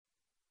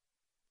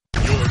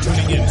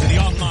tuning in to the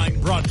online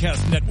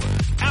broadcast network,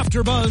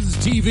 AfterBuzz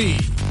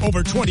TV.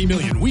 Over 20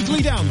 million weekly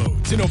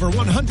downloads in over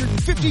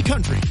 150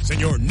 countries, and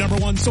your number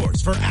one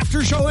source for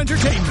after-show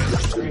entertainment.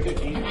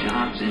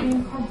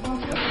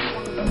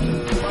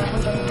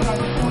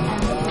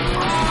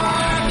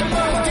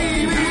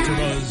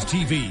 AfterBuzz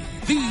TV,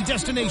 the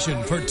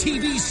destination for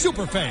TV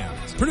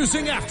superfans,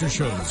 producing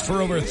aftershows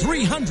for over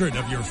 300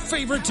 of your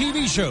favorite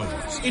TV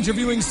shows,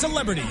 interviewing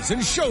celebrities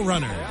and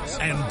showrunners,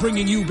 and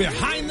bringing you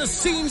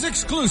behind-the-scenes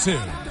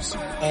exclusives.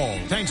 All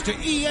thanks to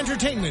E!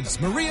 Entertainment's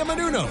Maria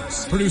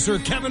Menounos, producer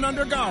Kevin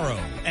Undergaro,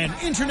 and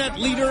internet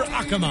leader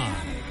Akamai.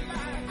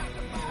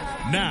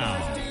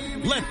 Now,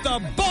 let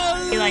the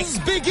buzz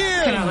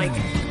begin! Everybody!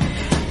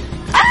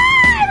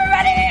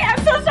 I'm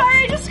so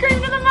sorry I just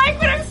screamed in the mic,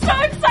 but I'm so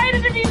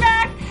excited to be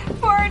back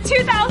for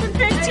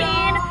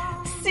 2015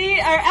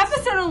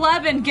 episode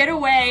 11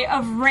 Getaway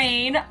of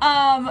Rain.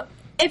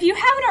 If you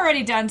haven't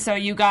already done so,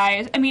 you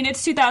guys, I mean,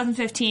 it's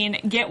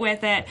 2015. Get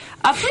with it.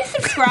 Please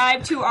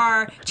subscribe to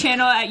our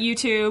channel at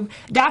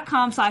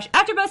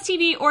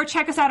youtube.com/AfterBuzzTV or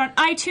check us out on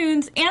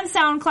iTunes and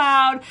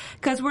SoundCloud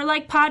because we're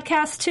like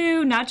podcasts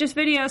too, not just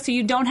video, so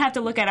you don't have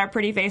to look at our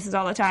pretty faces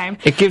all the time.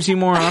 It gives you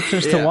more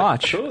options to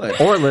watch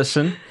or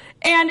listen.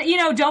 And, you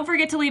know, don't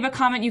forget to leave a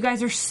comment. You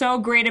guys are so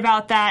great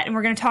about that. And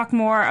we're going to talk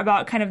more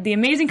about kind of the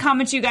amazing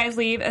comments you guys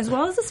leave, as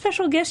well as the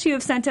special gifts you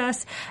have sent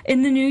us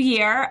in the new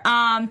year.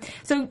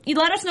 So you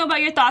let us know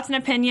about your thoughts and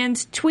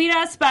opinions. Tweet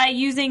us by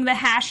using the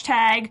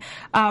hashtag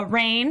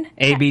RAIN.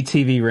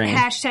 ABTV Rain.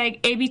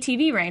 Hashtag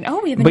ABTV Rain.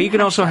 Oh, we have a But you can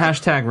also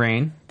hashtag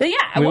RAIN. Yeah,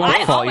 well,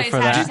 I always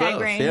hashtag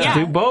both, RAIN. Yeah.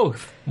 Do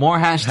both. More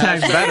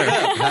hashtags better.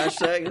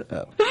 Hashtag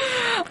up.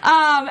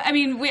 I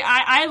mean,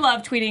 I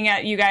love tweeting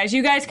at you guys.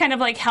 You guys kind of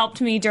like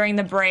helped me during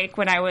the break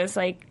when I was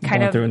like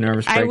kind of through a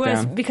nervous breakdown. I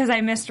was because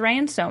I missed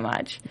Rain so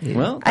much.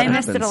 Well, I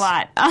missed it a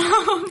lot.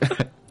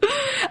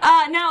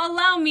 Now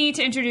allow me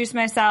to introduce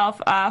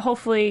myself.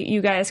 Hopefully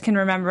you guys can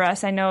remember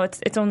us. I know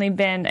it's only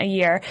been a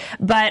year,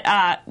 but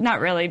not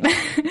really.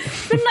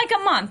 It's been like a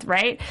month,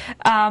 right?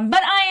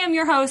 But I am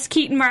your host,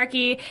 Keaton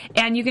Markey,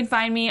 and you can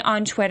find me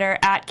on Twitter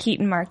at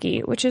Keaton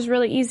Markey, which is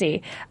really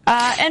easy.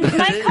 And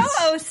my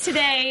co-hosts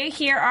today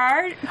here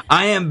are...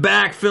 I am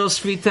back, Phil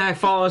Svitek.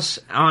 Follow us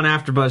on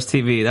AfterBuzz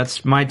TV.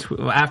 That's my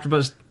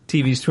AfterBuzz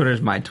TV's Twitter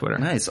is my Twitter.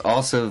 Nice.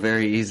 Also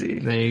very easy.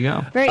 There you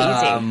go. Very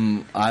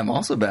easy. I'm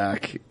also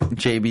back.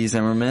 JB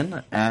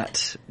Zimmerman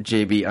at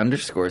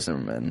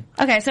JB_Zimmerman.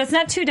 Okay, so it's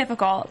not too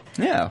difficult.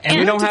 Yeah. And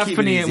we don't have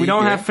Fania. We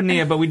don't have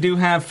Fania, but we do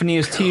have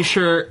Fania's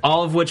t-shirt,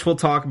 all of which we'll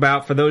talk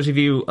about. For those of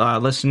you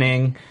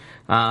listening,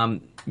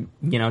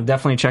 you know,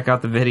 definitely check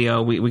out the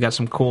video. We got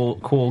some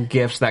cool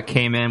gifts that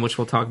came in, which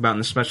we'll talk about in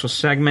the special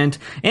segment.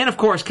 And of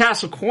course,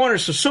 Castle Corner,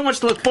 so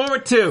much to look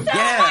forward to. So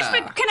much,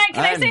 but can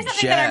I say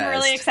something that I'm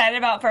really excited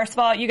about, first of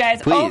all? You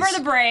guys, Please. Over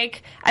the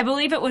break, I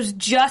believe it was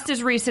just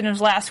as recent as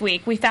last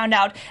week, we found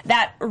out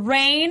that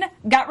Rain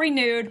got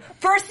renewed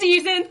for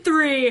season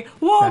 3.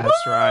 Whoa,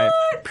 That's right.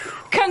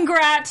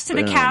 Congrats to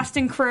the cast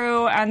and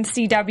crew on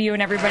CW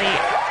and everybody.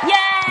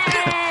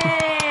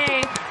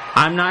 Yay!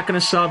 I'm not going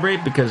to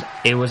celebrate because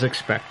it was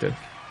expected.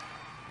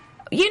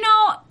 You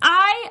know,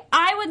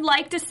 I would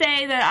like to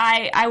say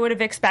that I would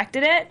have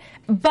expected it,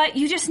 but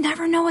you just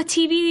never know with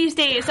TV these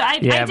days. So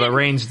but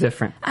Rain's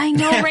different. I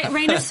know,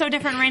 Rain is so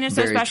different. Rain is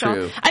so Very special.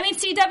 true. I mean,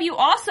 CW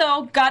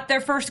also got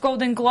their first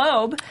Golden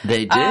Globe.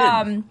 They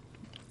did.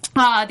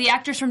 The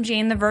actress from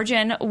Jane the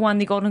Virgin won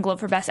the Golden Globe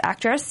for Best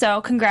Actress, so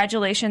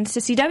congratulations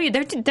to CW.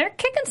 They're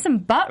kicking some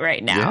butt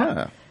right now.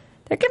 Yeah.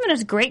 They're giving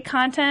us great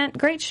content,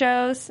 great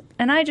shows,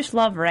 and I just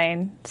love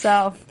Rain.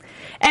 So,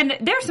 and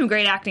there's some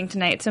great acting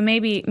tonight, so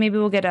maybe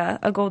we'll get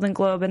a Golden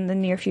Globe in the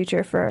near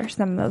future for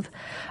some of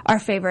our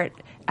favorite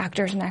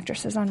actors and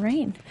actresses on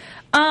Rain.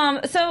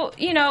 So,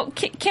 you know,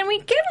 can we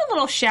give a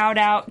little shout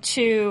out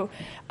to,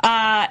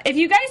 if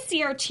you guys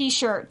see our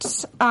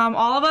t-shirts,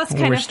 all of us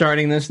kind of... We're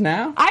starting this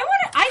now? Why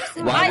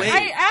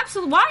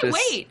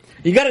wait?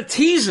 You gotta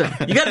tease them.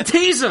 You gotta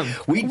tease them.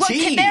 We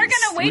tease. They're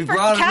gonna wait for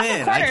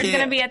Castle Corner is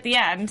gonna be at the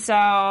end, so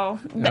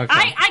Okay.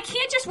 I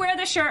can't just wear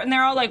the shirt and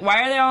they're all like,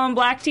 why are they all in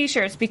black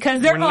t-shirts?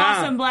 Because they're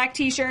awesome black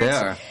t-shirts. They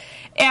are.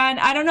 And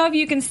I don't know if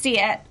you can see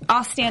it.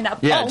 I'll stand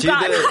up. Yeah, oh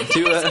God!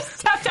 you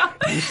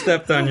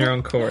stepped on your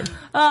own cord.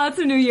 Oh, it's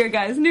a new year,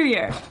 guys. New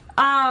year.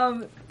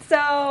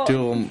 So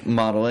dual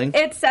modeling.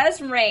 It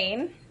says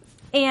Rain,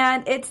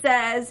 and it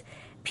says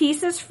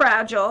Peace is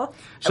Fragile.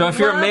 So if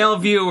you're a male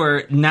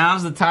viewer,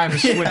 now's the time to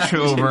switch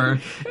over.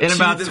 In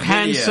about 10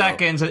 video.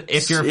 seconds,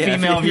 if you're a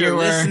female if you're viewer.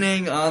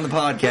 listening on the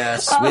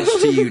podcast, switch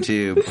to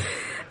YouTube.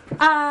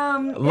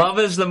 Love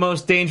is the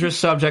most dangerous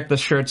subject, the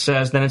shirt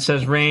says. Then it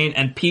says Rain,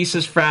 and Peace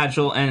is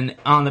Fragile, and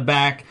on the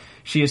back,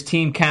 she is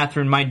Team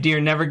Catherine. My dear,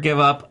 never give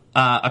up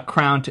a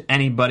crown to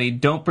anybody.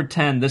 Don't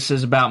pretend this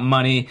is about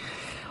money.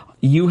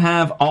 You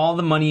have all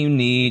the money you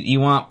need.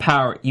 You want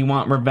power. You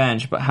want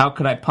revenge. But how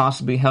could I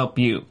possibly help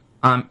you?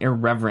 I'm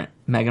irreverent.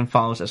 Megan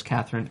follows as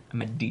Catherine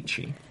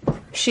Medici.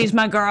 She's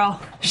my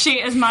girl. She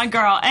is my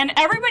girl. And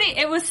everybody,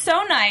 it was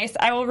so nice.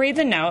 I will read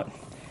the note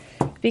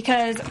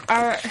because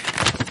our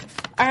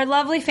our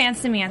lovely fan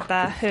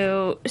Samantha,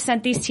 who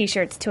sent these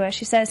T-shirts to us.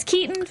 She says,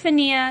 Keaton,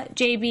 Fania,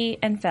 JB,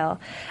 and Phil,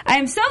 I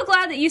am so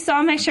glad that you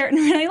saw my shirt and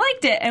really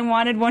liked it and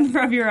wanted one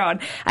of your own.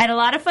 I had a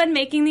lot of fun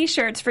making these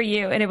shirts for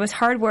you, and it was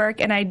hard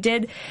work, and I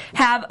did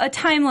have a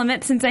time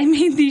limit since I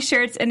made these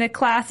shirts in a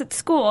class at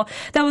school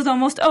that was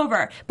almost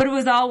over, but it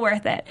was all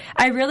worth it.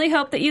 I really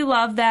hope that you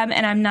love them,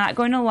 and I'm not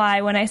going to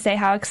lie when I say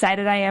how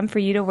excited I am for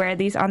you to wear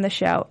these on the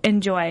show.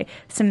 Enjoy,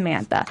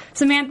 Samantha.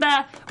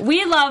 Samantha,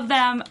 we love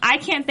them. I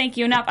can't thank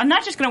you enough. I'm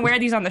not just going to wear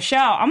these on the show.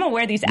 I'm going to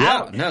wear these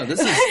out. No, this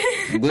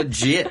is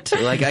legit.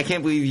 Like, I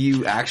can't believe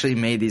you actually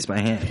made these by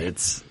hand.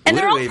 And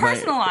they're all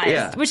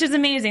personalized, which is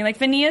amazing. Like,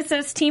 Fania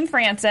says Team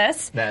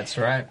Francis. That's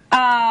right.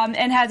 And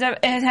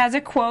it has a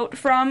quote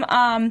from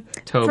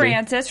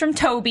Francis, from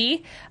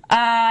Toby.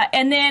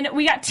 And then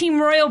we got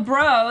Team Royal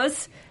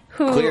Bros,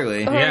 who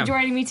are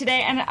joining me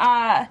today. And,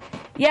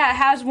 it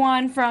has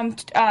one from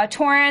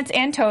Torrance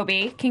and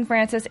Toby, King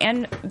Francis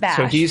and Bash.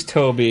 So he's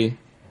Toby,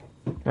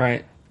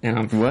 right? And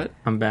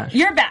I'm Bash.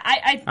 You're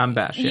Bash. I'm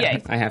Bash, yeah.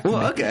 I have to.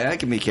 Well, okay, I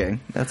can be king.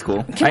 That's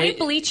cool. Can we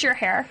bleach your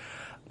hair?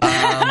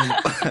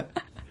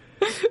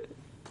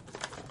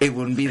 It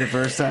wouldn't be the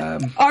first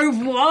time. Oh,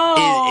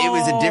 whoa! It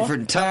was a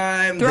different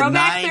time.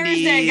 Throwback the 90s.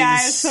 Thursday,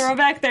 guys.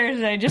 Throwback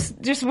Thursday.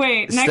 Just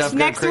wait.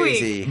 Next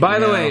week. By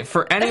the way,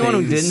 for anyone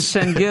who didn't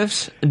send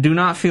gifts, do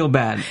not feel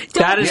bad.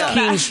 That is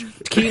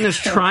Keaton is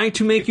trying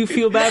to make you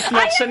feel bad for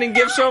not sending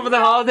gifts over the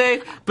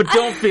holiday, but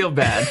don't feel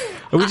bad.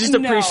 We just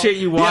appreciate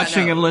you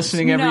watching and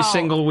listening every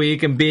single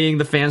week and being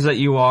the fans that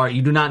you are.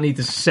 You do not need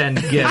to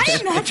send gifts. I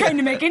am not trying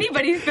to make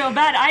anybody feel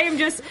bad. I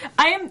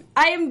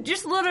am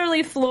just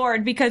literally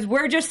floored because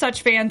we're just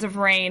such fans of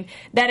Rain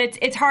that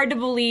it's hard to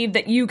believe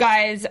that you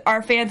guys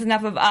are fans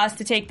enough of us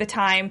to take the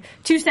time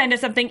to send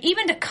us something,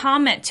 even to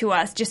comment to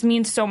us just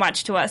means so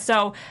much to us.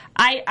 So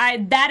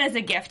that is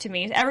a gift to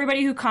me.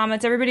 Everybody who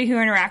comments, everybody who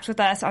interacts with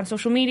us on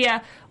social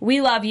media,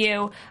 we love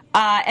you.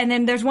 And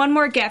then there's one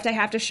more gift I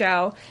have to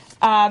show.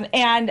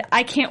 And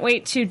I can't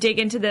wait to dig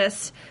into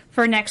this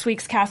for next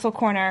week's Castle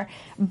Corner.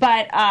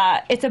 But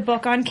it's a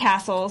book on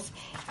castles,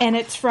 and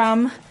it's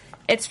from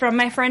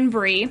my friend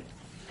Bree.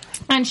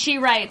 And she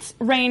writes,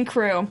 Rain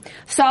Crew,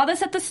 saw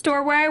this at the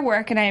store where I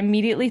work, and I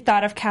immediately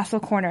thought of Castle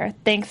Corner.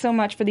 Thanks so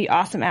much for the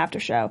awesome after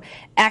show.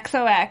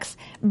 XOX,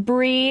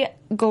 Bree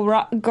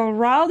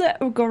Geraldo,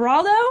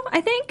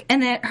 I think,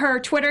 and then her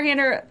Twitter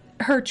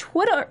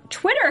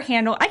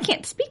handle, I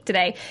can't speak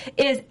today,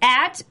 is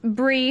at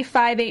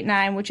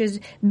Bree589, which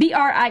is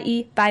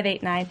BRIE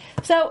 589.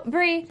 So,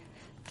 Bree,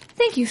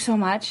 thank you so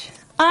much.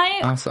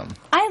 Awesome.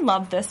 I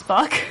love this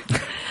book.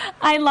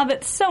 I love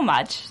it so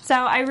much. So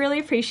I really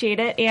appreciate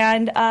it.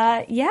 And,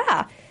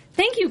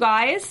 thank you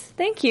guys.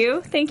 Thank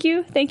you.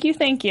 It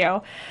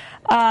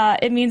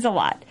means a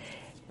lot.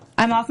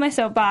 I'm off my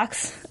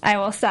soapbox. I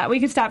will stop. We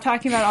can stop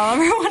talking about all of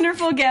our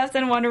wonderful gifts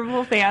and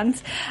wonderful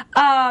fans.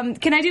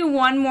 Can I do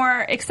one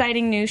more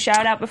exciting news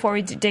shout out before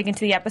we dig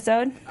into the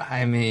episode?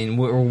 I mean,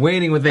 we're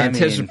waiting with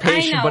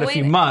anticipation, but if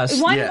you must.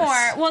 One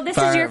more. Well, this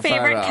is your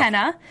favorite,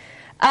 Kenna.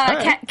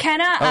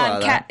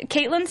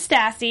 Caitlin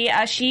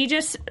Stassi, she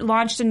just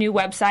launched a new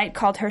website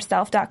called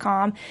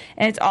herself.com,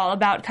 and it's all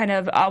about kind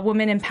of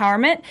women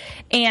empowerment.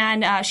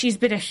 And she's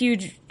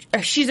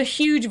a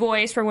huge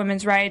voice for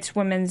women's rights,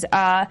 women's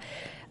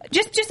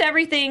just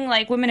everything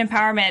like women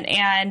empowerment.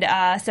 And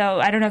so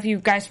I don't know if you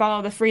guys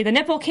follow the Free the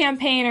Nipple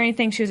campaign or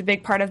anything. She was a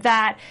big part of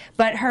that.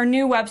 But her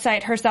new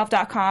website,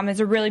 herself.com, is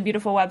a really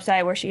beautiful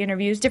website where she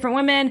interviews different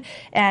women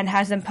and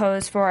has them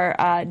pose for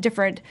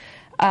different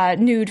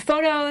nude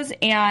photos,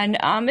 and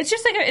it's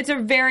just like it's a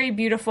very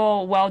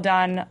beautiful, well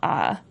done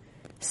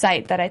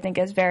site that I think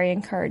is very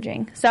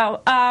encouraging.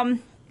 So,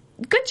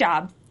 good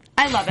job.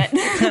 I love it.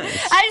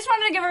 I just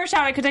wanted to give her a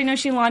shout out because I know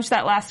she launched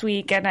that last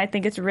week, and I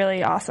think it's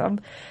really awesome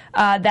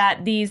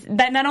that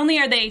not only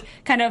are they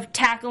kind of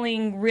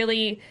tackling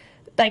really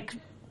like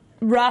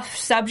rough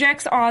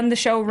subjects on the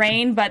show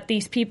Rain, but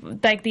these people,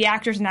 like the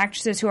actors and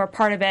actresses who are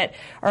part of it,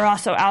 are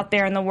also out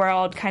there in the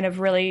world, kind of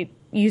really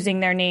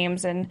using their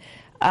names and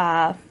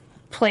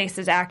place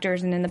as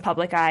actors and in the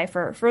public eye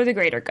for the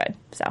greater good.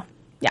 So,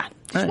 yeah.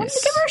 Just wanted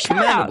to give her a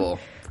shout out.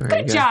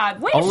 Good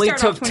job. Way Only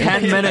took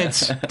 10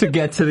 minutes to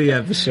get to the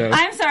episode.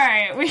 I'm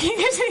sorry. We can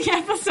get to the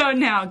episode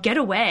now.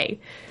 Getaway.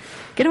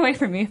 Get away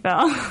from me,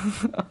 Phil.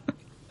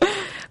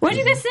 What did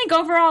you guys think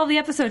overall of the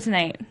episode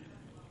tonight?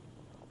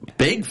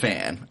 Big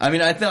fan. I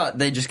mean, I thought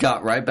they just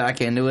got right back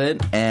into it,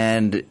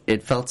 and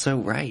it felt so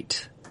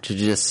right to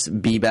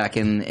just be back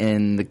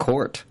in the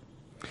court.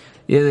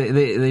 Yeah,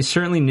 they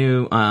certainly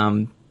knew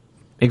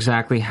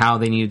exactly how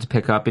they needed to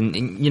pick up, and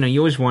you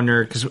always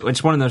wonder because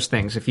it's one of those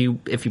things. If you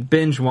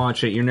binge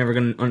watch it, you're never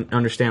going to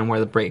understand where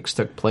the breaks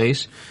took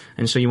place,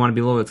 and so you want to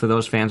be loyal to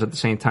those fans. At the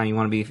same time, you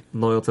want to be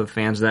loyal to the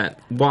fans that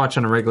watch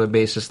on a regular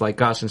basis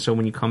like us. And so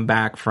when you come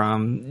back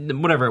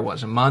from whatever it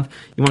was, a month,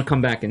 you want to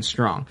come back in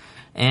strong.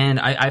 And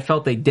I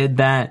felt they did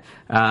that.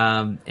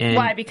 And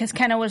why? Because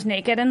Kenna was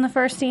naked in the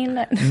first scene?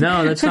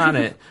 No, that's not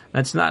it.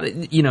 That's not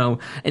it.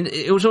 And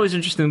it was always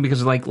interesting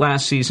because, like,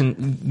 last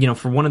season,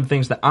 for one of the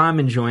things that I'm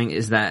enjoying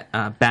is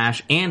that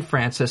Bash and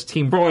Francis,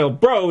 Team Royal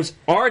Bros,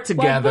 are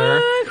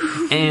together.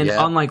 And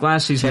unlike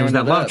last season, there was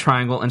that love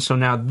triangle. And so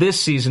now this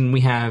season,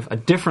 we have a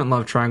different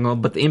love triangle,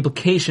 but the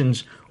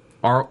implications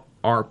are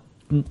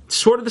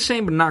sort of the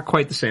same, but not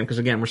quite the same. Because,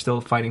 again, we're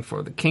still fighting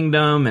for the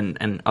kingdom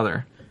and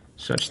other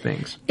such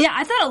things. Yeah,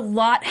 I thought a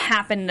lot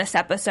happened this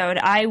episode.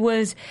 I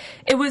was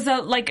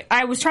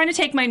trying to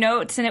take my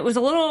notes, and it was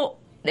a little...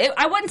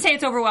 I wouldn't say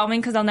it's overwhelming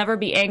because I'll never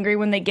be angry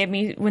when they gave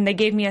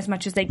me as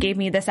much as they gave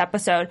me this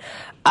episode.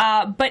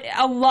 But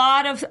a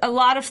lot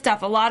of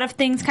stuff, a lot of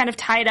things kind of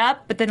tied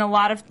up, but then a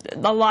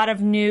lot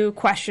of new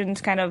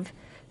questions kind of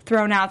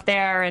thrown out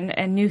there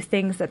and new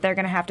things that they're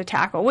going to have to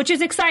tackle, which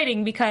is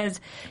exciting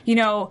because, you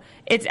know,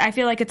 I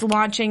feel like it's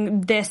launching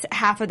this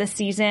half of the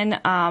season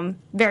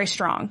very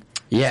strong.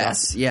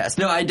 Yes.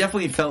 No, I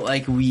definitely felt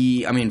like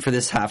for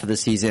this half of the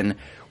season,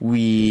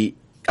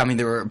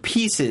 there were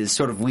pieces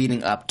sort of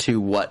leading up to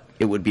what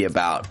it would be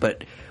about,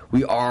 but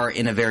we are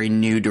in a very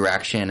new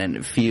direction and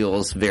it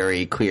feels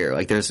very clear.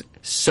 Like there's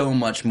so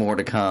much more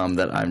to come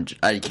that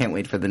I can't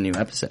wait for the new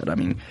episode. I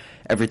mean,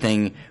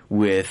 everything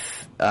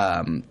with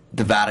the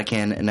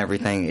Vatican and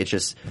everything, it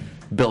just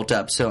built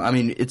up. So, I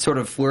mean, it sort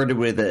of flirted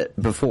with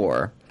it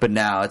before, but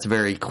now it's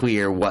very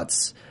clear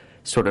what's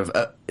sort of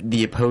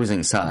the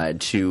opposing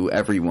side to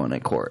everyone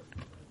at court.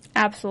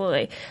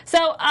 Absolutely.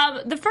 So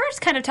the first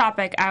kind of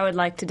topic I would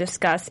like to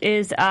discuss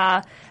is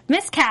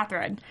Miss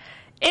Catherine.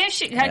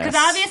 Because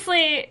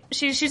obviously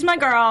she's my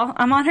girl.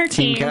 I'm on her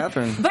team.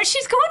 Catherine. But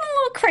she's going a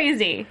little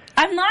crazy.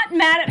 I'm not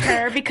mad at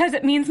her because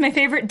it means my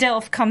favorite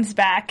DILF comes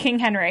back, King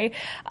Henry,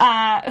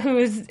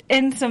 who's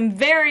in some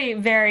very,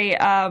 very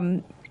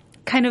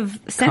kind of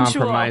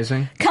sensual,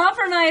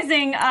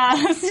 compromising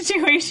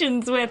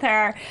situations with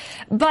her.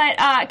 But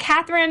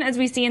Catherine, as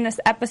we see in this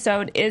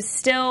episode, is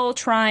still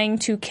trying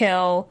to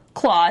kill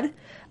Claude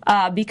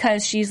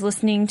because she's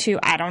listening to,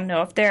 I don't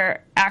know if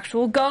they're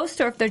actual ghosts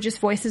or if they're just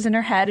voices in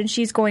her head, and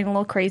she's going a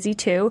little crazy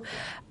too.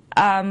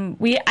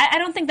 I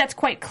don't think that's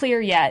quite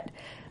clear yet.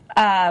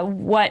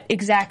 What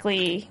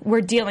exactly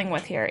we're dealing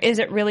with here. Is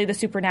it really the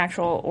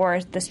supernatural, or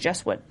is this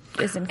just what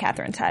is in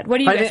Catherine's head? What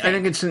do you guys think?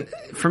 I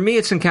think for me,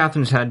 it's in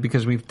Catherine's head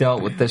because we've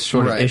dealt with this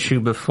sort of issue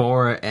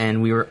before,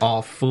 and we were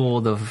all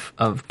fooled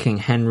of King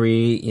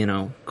Henry, you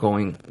know,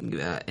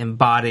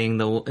 embodying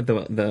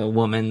the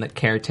woman, the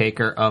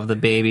caretaker of the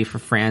baby for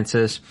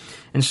Francis.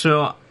 And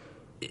so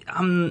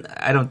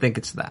I don't think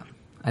it's that.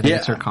 I think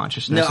it's her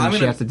consciousness, and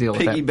she has to deal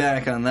with that.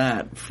 Piggyback on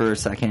that for a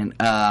second.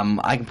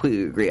 I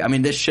completely agree. I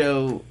mean, this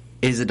show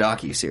is a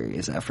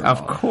docuseries, after all.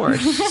 Of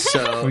course.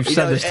 So we've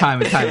said this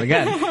time and time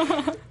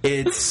again.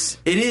 It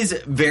is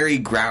very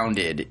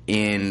grounded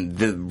in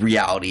the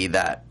reality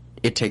that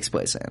it takes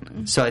place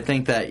in. So I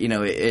think that, you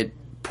know, it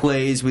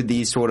plays with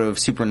these sort of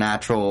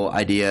supernatural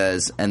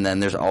ideas, and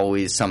then there's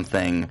always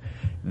something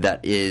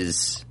that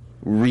is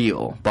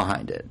real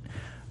behind it.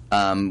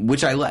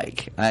 Which I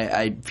like.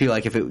 I feel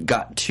like if it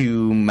got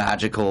too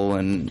magical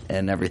and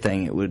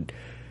everything, it would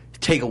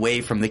take away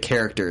from the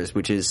characters,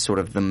 which is sort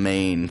of the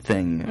main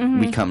thing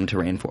we come to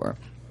reign for.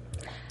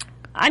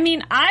 I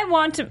mean,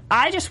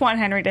 I just want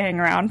Henry to hang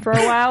around for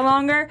a while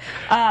longer,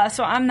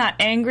 so I'm not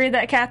angry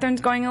that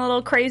Catherine's going a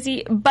little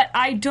crazy, but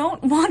I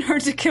don't want her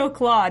to kill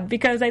Claude,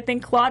 because I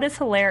think Claude is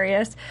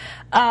hilarious.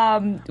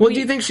 Do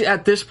you think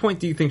at this point,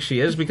 do you think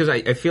she is? Because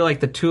I feel like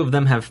the two of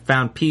them have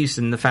found peace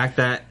in the fact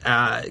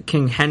that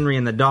King Henry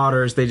and the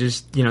daughters, they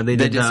just, you know, they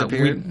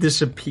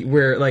disappeared.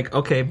 We're like,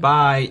 okay,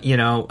 bye, you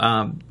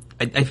know,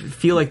 I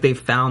feel like they've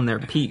found their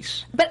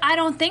peace. But I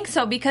don't think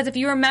so, because if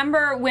you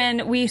remember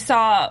when we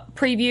saw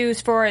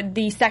previews for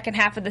the second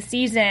half of the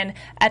season,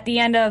 at the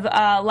end of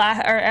at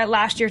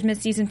last year's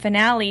mid-season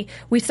finale,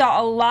 we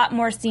saw a lot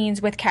more scenes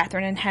with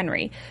Catherine and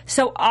Henry.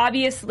 So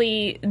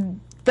obviously,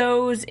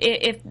 those,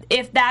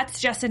 if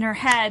that's just in her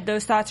head,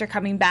 those thoughts are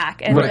coming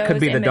back, and it could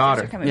be the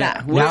daughter.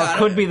 Back. Now it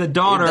could be the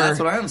daughter. That's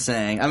what I'm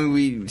saying. I mean,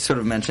 we sort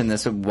of mentioned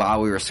this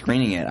while we were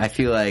screening it. I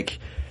feel like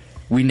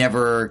we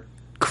never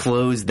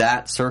close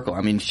that circle. I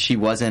mean, she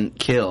wasn't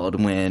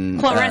killed when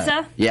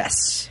Clarissa.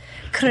 Yes,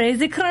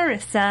 crazy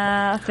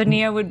Clarissa. If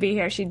Nia would be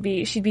here, she'd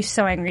be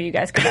so angry. You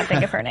guys could not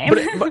think of her name.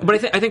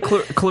 but I think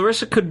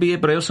Clarissa could be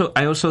it. But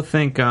I also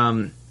think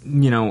you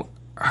know,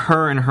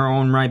 her in her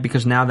own right,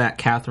 because now that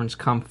Catherine's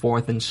come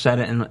forth and said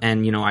it,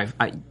 and you know,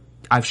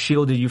 I've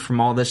shielded you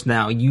from all this.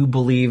 Now you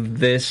believe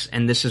this,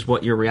 and this is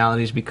what your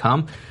reality has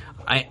become.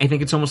 I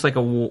think it's almost like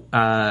a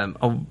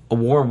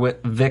war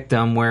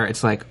victim, where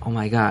it's like, oh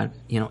my God,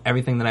 you know,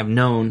 everything that I've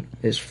known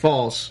is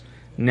false.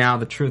 Now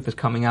the truth is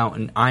coming out,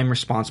 and I'm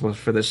responsible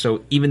for this.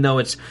 So even though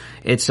it's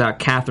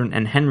Catherine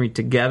and Henry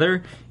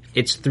together,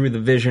 it's through the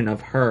vision of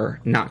her,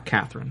 not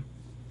Catherine.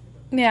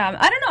 Yeah,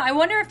 I don't know. I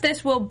wonder if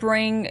this will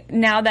bring,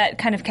 now that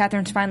kind of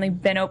Catherine's finally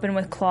been open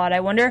with Claude, I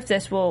wonder if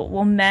this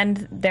will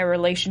mend their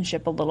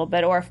relationship a little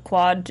bit, or if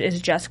Claude is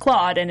just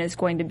Claude and is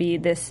going to be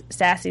this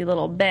sassy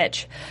little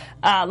bitch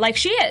like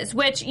she is,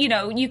 which,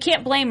 you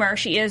can't blame her.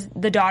 She is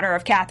the daughter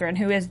of Catherine,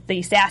 who is the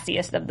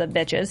sassiest of the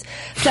bitches.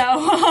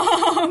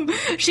 So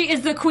she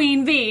is the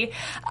queen bee. But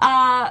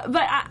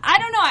I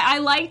don't know. I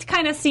liked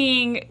kind of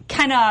seeing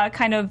Kenna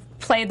kind of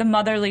play the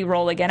motherly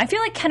role again. I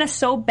feel like Kenna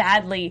so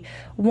badly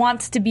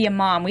wants to be a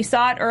mom. We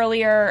saw it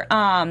earlier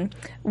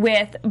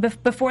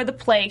before the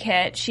plague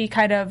hit. She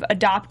kind of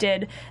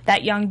adopted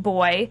that young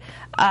boy,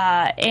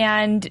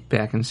 and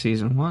back in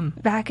season 1.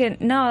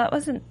 That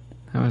wasn't.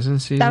 That was in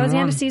season 1. That was the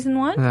end of season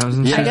 1? That was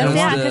in season 1.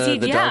 I guess, because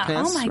the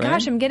darkness, oh my right?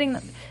 gosh, I'm getting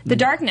the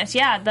darkness.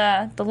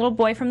 Yeah, the little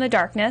boy from the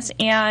darkness,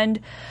 and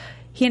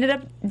he ended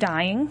up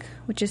dying,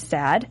 which is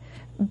sad.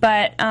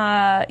 But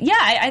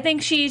I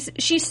think she's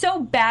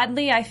so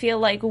badly, I feel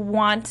like,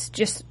 wants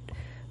just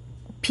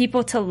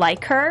people to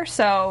like her.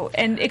 So,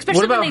 and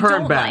especially when they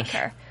don't like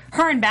her.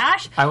 Her and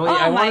Bash? I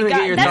wanted to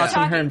get your thoughts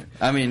on her.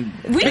 I mean,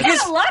 we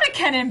got a lot of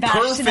Ken and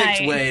Bash tonight.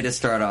 Perfect way to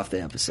start off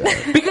the episode.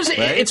 Because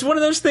right? it's one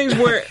of those things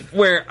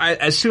where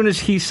as soon as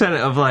he said it,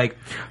 of like,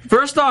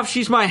 first off,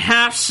 she's my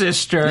half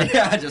sister.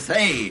 Yeah,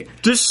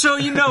 just so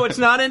you know, it's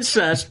not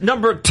incest.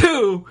 Number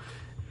 2.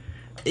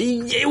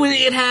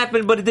 It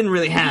happened, but it didn't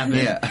really happen.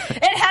 Yeah.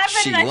 It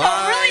happened, and I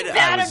felt really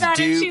bad about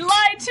it. She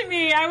lied to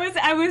me. I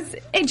was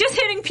just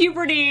hitting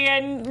puberty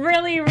and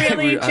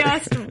really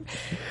just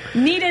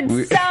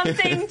needed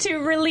something to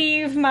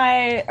relieve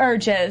my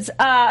urges.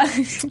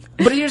 But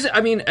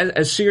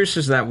as serious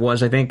as that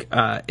was, I think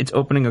it's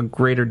opening a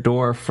greater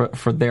door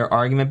for their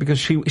argument, because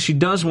she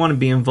does want to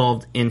be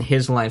involved in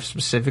his life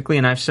specifically,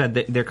 and I've said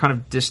that they're kind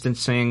of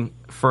distancing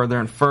further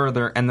and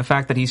further, and the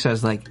fact that he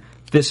says, like,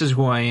 this is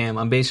who I am.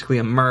 I'm basically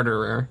a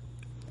murderer.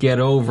 Get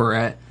over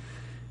it.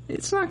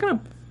 It's not going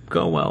to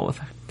go well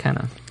with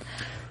Kenna.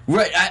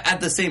 Right.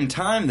 At the same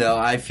time, though,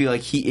 I feel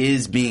like he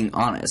is being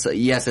honest.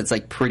 Yes, it's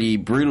like pretty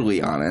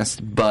brutally honest,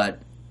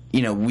 but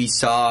we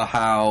saw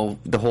how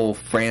the whole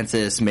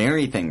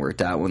Francis-Mary thing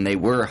worked out when they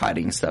were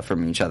hiding stuff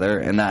from each other,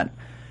 and that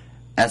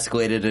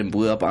escalated and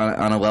blew up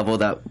on a level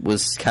that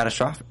was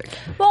catastrophic.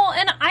 Well,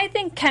 and I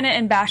think Kenna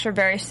and Bash are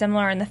very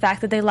similar in the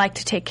fact that they like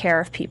to take care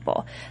of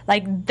people.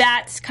 Like,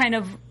 that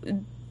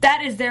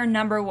is their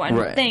number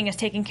one thing, is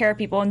taking care of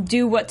people and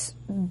do what's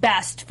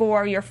best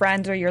for your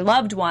friends or your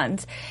loved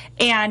ones.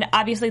 And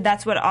obviously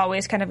that's what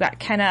always kind of got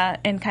Kenna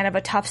in kind of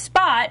a tough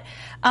spot.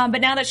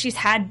 But now that she's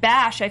had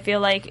Bash, I feel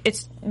like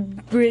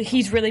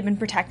he's really been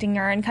protecting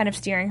her and kind of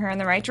steering her in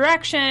the right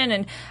direction.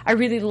 And I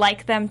really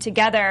like them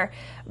together.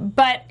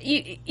 But,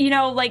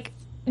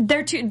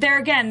 they're two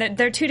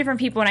different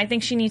people. And I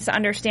think she needs to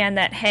understand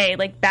that, hey,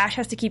 like, Bash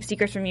has to keep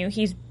secrets from you.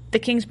 He's the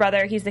king's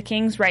brother. He's the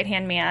king's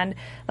right-hand man.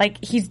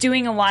 Like, he's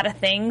doing a lot of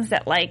things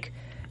that, like,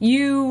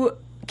 you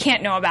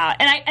can't know about.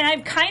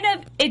 And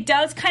it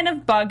does kind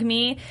of bug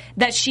me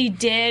that she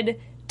did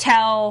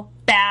tell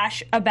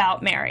Bash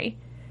about Mary.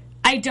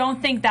 I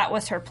don't think that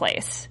was her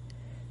place.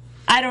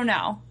 I don't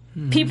know.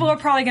 People are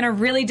probably going to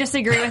really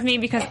disagree with me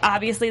because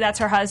obviously that's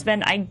her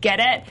husband. I get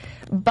it.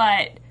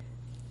 But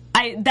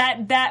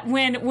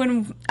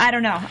when I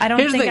don't know. I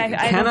don't think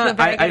I don't feel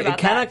very good about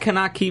Kenna that.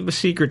 cannot keep a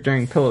secret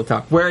during pillow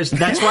talk. Whereas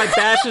that's why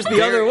Bash is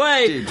the other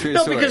way. Dude, true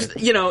no, story. because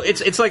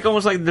it's like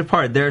almost like The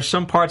Departed. There are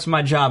some parts of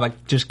my job I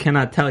just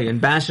cannot tell you,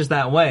 and Bash is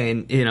that way.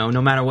 And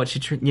no matter what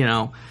she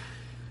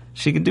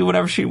can do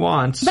whatever she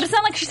wants. But it's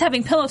not like she's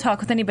having pillow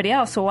talk with anybody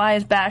else. So why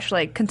is Bash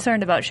like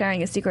concerned about sharing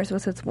his secrets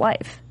with his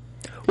wife?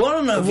 Well, I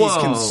don't know if he's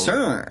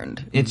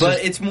concerned,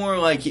 it's more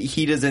like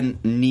he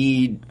doesn't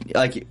need,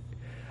 like,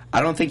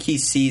 I don't think he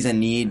sees a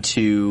need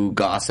to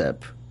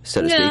gossip,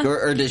 so to speak,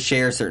 or to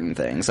share certain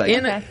things. Like,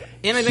 and I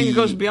think it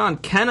goes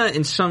beyond. Kenna,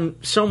 in some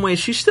ways,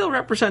 she still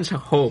represents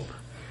hope.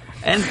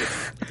 And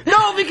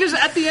no, because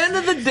at the end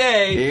of the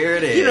day, here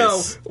it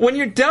is. When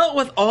you're dealt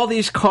with all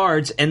these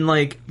cards, and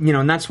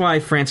and that's why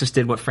Francis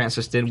did what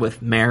Francis did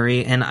with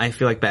Mary, and I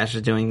feel like Bash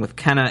is doing with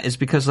Kenna, is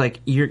because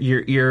like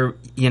you're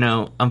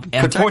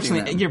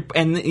unfortunately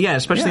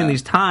especially in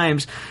these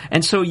times,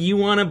 and so you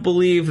want to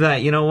believe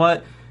that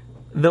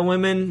the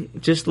women,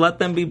 just let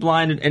them be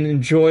blinded and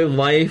enjoy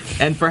life,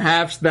 and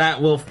perhaps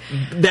that will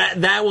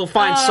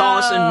find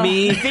solace in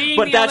me.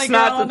 But that's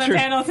not the truth.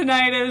 The panel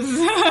tonight is.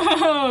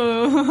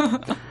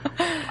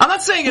 I'm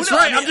not saying it's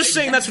right. I'm just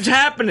saying that's what's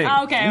happening.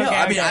 Okay. No,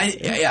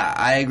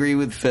 I agree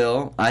with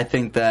Phil. I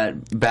think that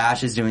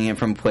Bash is doing it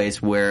from a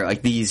place where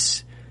like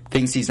these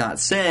things he's not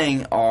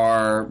saying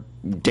are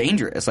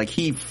dangerous. Like,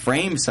 he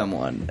framed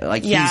someone.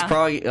 Like, he's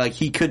probably, like,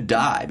 he could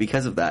die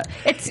because of that.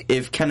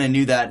 If Kenna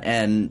knew that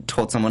and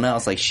told someone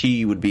else, like,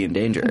 she would be in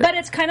danger. But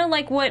it's kind of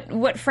like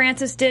what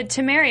Francis did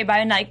to Mary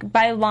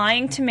by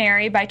lying to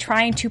Mary, by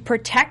trying to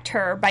protect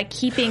her, by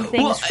keeping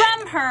things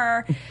from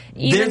her.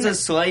 There's a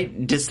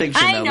slight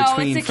distinction, though,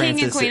 between it's a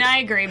king and queen. I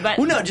agree, but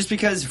just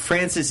because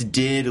Francis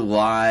did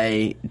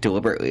lie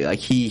deliberately, like,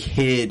 he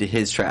hid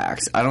his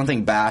tracks. I don't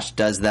think Bash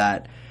does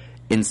that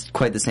in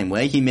quite the same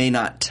way. He may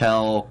not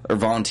tell or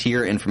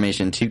volunteer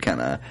information to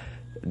Kenna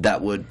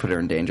that would put her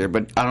in danger,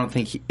 but I don't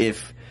think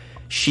if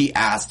she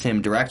asked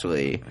him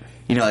directly,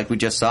 you know, like we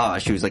just saw,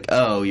 she was like,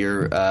 oh,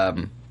 your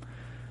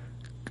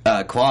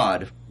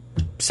Quad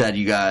said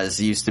you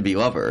guys used to be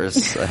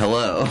lovers.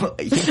 Hello.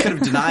 He could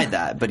have denied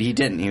that, but he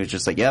didn't. He was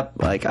just like, yep,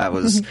 like I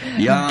was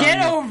young.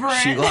 Get over it.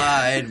 She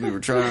lied. We were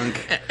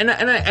drunk. And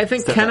I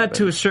think Kenna,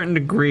 to a certain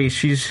degree,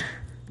 she's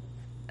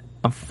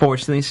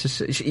unfortunately,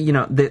 you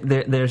know,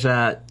 there's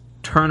a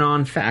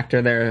turn-on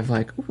factor there of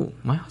like, ooh,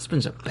 my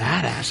husband's a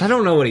badass. I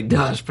don't know what he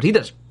does, but he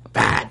does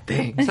bad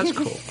things. That's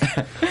cool.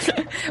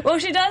 Well,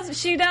 she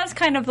does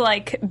kind of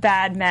like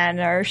bad men,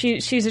 or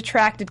she's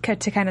attracted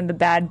to kind of the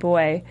bad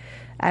boy,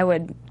 I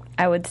would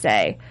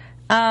say.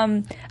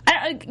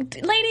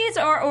 Ladies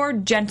or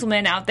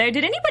gentlemen out there,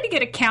 did anybody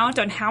get a count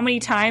on how many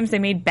times they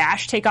made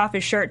Bash take off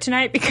his shirt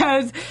tonight?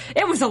 Because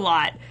it was a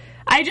lot.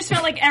 I just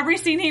felt like every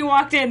scene he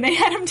walked in, they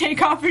had him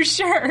take off his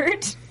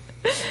shirt.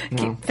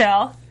 No.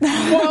 Phil.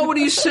 Well, what are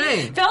you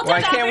saying? Phil took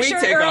off his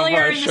shirt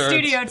earlier in the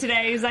studio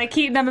today. He's like,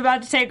 I'm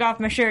about to take off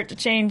my shirt to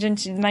change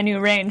into my new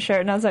Rain shirt.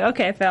 And I was like,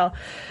 okay, Phil.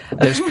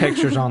 There's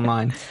pictures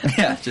online.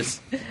 Yeah,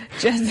 just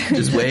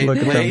wait.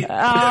 Wait.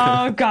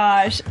 Oh,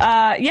 gosh.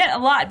 Yeah, a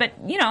lot. But,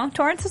 you know,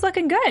 Torrance is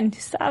looking good.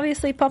 He's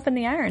obviously pumping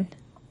the iron.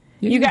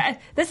 You guys,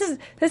 this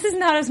is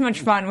not as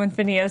much fun when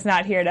Finea's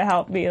not here to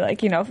help me,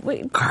 like, you know,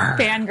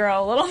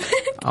 fangirl a little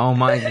bit. Oh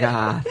my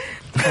God,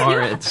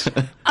 Torrance.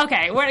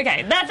 Okay,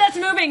 that's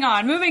moving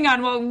on.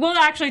 We'll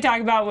actually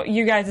talk about what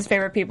you guys'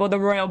 favorite people, the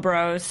Royal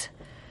Bros.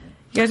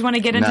 You guys want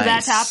to get into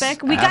that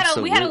topic? We had a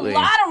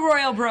lot of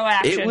Royal Bro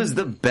action. It was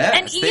the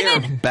best.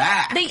 And they're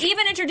back. They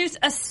even introduced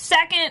a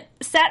second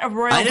set of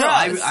Royal Bros.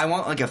 I know. I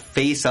want like a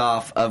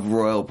face-off of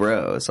Royal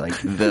Bros, like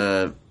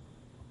the.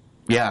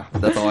 Yeah,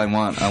 that's all I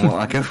want. I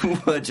want like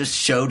a just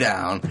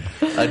showdown,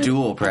 a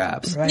duel,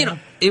 perhaps. Right. You know,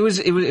 it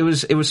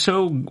was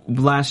so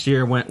last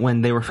year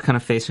when they were kind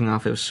of facing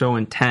off. It was so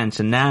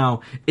intense, and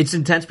now it's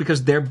intense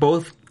because they're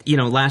both. You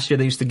know, last year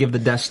they used to give the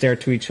death stare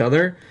to each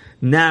other.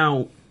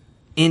 Now,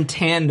 in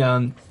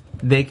tandem,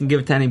 they can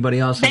give it to anybody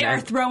else. They are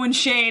throwing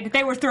shade.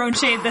 They were throwing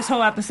shade this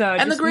whole episode.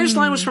 And the greatest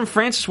line was from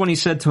Francis when he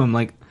said to him,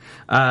 like,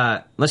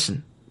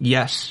 "Listen,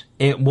 yes,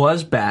 it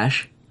was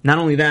Bash. Not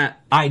only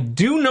that, I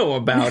do know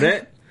about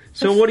it."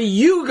 So what are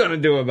you going to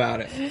do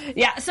about it?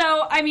 Yeah,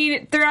 so, I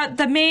mean, throughout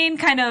the main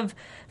kind of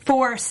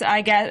force,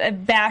 I guess,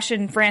 Bash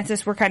and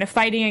Francis were kind of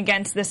fighting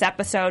against this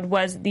episode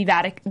was the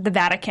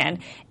Vatican,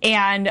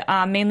 and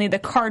mainly the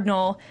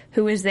Cardinal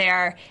who was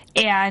there,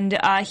 and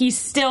he's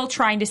still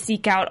trying to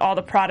seek out all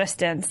the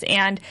Protestants,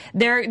 and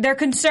they're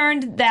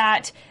concerned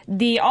that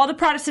all the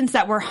Protestants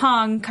that were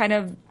hung kind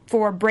of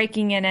for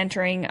breaking and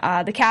entering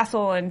the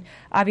castle and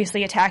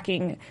obviously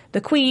attacking the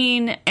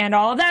Queen and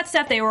all of that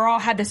stuff. They all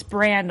had this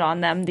brand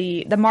on them,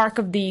 the mark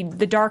of the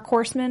Dark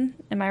Horseman.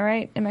 Am I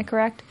right? Am I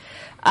correct?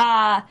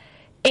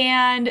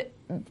 And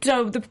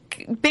so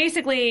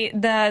basically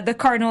the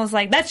Cardinal is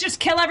like, let's just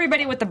kill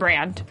everybody with the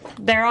brand.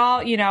 They're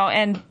all, you know,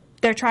 and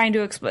they're trying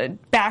to explain.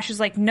 Bash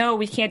is like, no,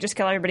 we can't just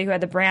kill everybody who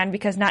had the brand,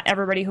 because not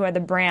everybody who had the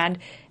brand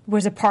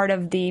was a part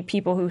of the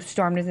people who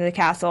stormed into the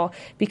castle.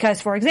 Because,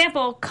 for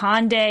example,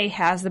 Condé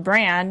has the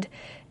brand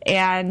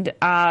and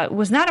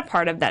was not a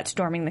part of that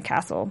storming the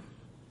castle.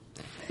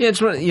 Yeah,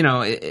 it's you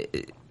know,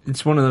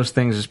 it's one of those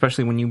things,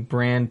 especially when you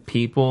brand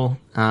people.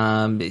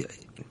 Whenever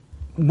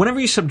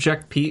you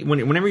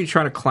whenever you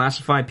try to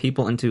classify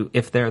people into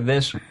if they're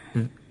this,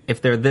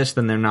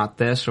 then they're not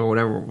this, or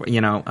whatever.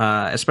 You know,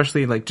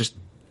 especially like just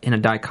in a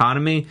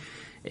dichotomy,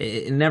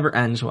 it never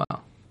ends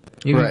well.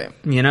 Right.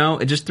 You know,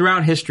 it just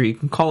throughout history, you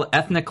can call it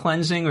ethnic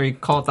cleansing or you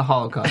can call it the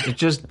Holocaust. It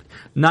just,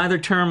 neither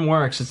term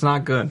works. It's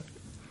not good.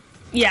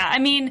 Yeah, I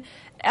mean,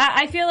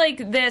 I feel like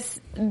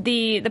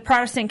the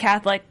Protestant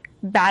Catholic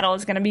battle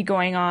is going to be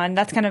going on.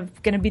 That's kind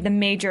of going to be the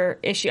major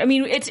issue. I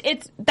mean,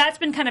 that's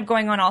been kind of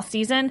going on all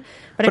season,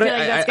 but I feel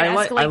like that's going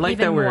to escalate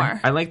even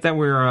more. I like that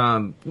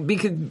we're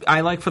because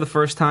I like for the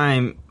first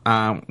time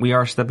we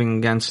are stepping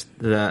against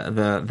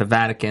the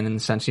Vatican in the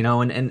sense, you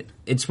know, and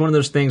it's one of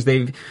those things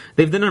they've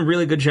done a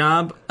really good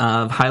job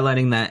of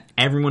highlighting that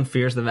everyone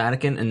fears the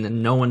Vatican and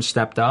then no one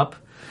stepped up.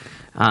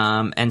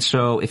 And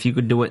so if you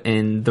could do it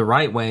in the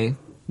right way,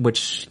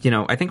 which, you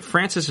know, I think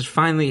Francis is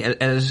finally,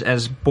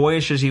 as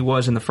boyish as he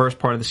was in the first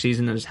part of the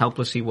season and as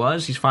helpless he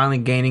was, he's finally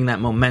gaining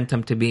that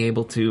momentum to be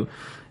able to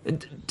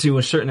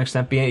a certain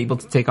extent, be able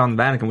to take on the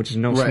Vatican, which is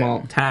no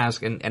small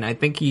task, and I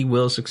think he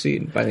will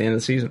succeed by the end of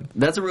the season.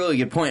 That's a really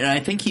good point, and I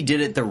think he did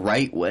it the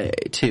right way,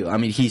 too. I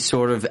mean, he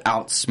sort of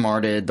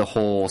outsmarted the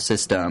whole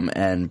system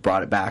and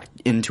brought it back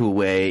into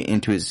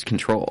his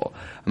control.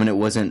 I mean, it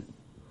wasn't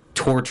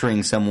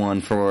torturing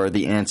someone for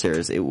the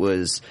answers. It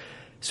was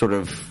sort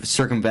of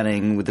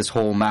circumventing with this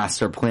whole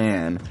master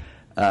plan,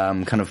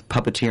 kind of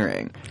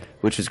puppeteering,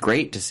 which was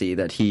great to see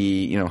that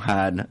he, you know,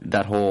 had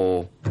that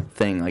whole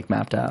thing like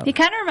mapped out. He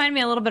kind of reminded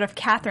me a little bit of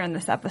Catherine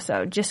this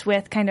episode, just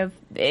with kind of,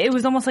 it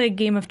was almost like a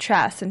game of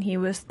chess, and he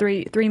was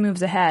three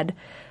moves ahead.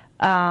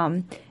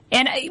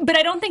 But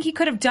I don't think he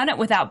could have done it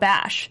without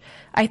Bash.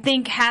 I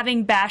think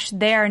having Bash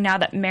there now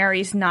that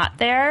Mary's not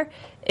there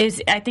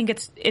I think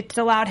it's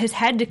allowed his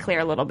head to clear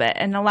a little bit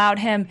and allowed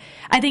him.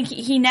 I think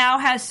he now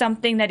has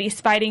something that he's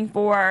fighting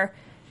for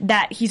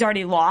that he's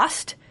already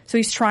lost. So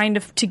he's trying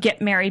to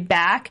get Mary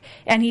back.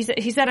 And he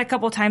said a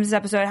couple of times this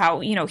episode how,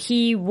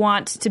 he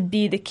wants to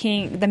be the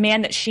king, the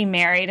man that she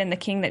married and the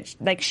king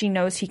that she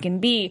knows he can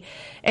be.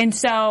 And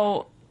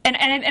so, and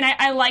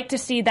I like to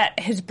see that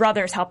his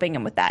brother's helping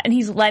him with that. And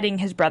he's letting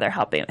his brother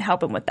help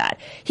him with that.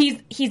 He's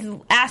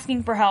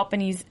asking for help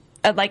and he's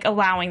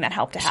allowing that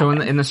help to happen.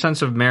 So in the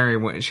sense of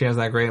Mary, she has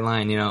that great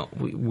line,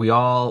 we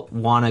all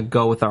want to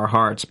go with our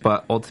hearts,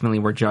 but ultimately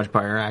we're judged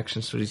by our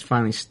actions. So he's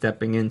finally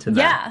stepping into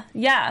that.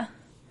 Yeah.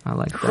 I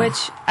like that.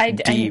 Which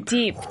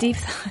deep thoughts.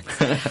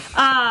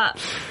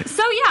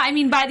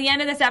 By the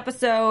end of this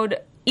episode,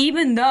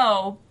 even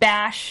though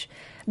Bash,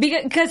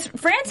 because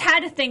France had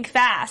to think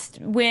fast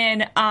when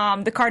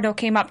the Cardinal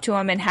came up to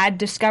him and had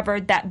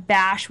discovered that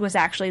Bash was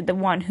actually the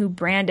one who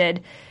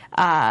branded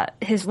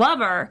his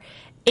lover.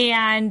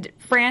 And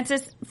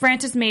Francis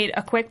made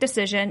a quick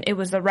decision. It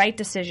was the right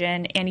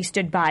decision, and he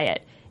stood by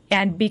it.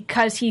 And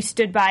because he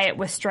stood by it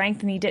with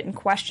strength and he didn't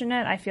question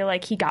it, I feel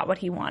like he got what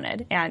he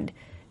wanted and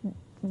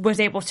was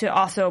able to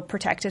also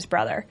protect his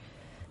brother.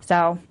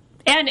 So,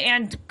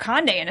 and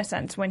Conde in a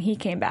sense when he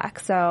came back.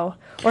 So,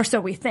 or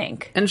so we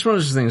think. And it's one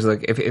of those things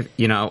like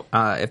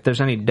if there's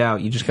any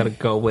doubt, you just got to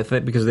go with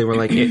it because they were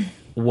like,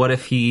 what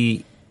if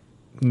he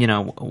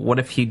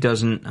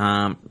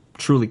doesn't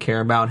truly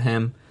care about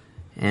him?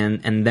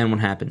 And then what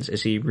happens?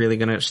 Is he really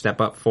going to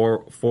step up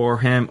for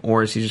him,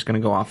 or is he just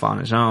going to go off on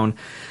his own?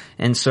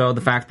 And so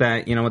the fact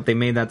that they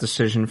made that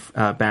decision,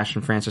 Bash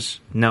and Francis,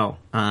 no,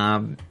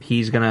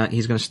 he's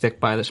gonna stick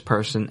by this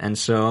person, and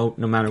so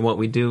no matter what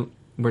we do,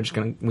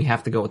 we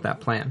have to go with that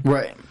plan,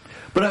 right?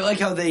 But I like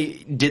how they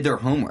did their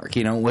homework.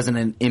 It wasn't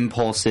an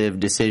impulsive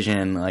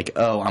decision like,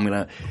 oh,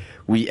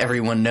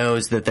 everyone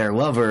knows that they're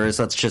lovers,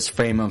 let's just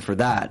frame them for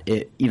that.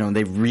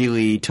 They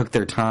really took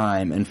their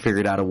time and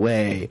figured out a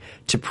way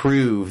to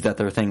prove that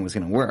their thing was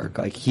going to work.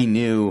 Like, he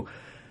knew,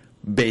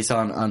 based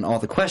on all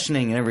the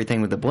questioning and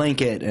everything with the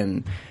blanket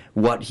and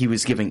what he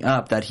was giving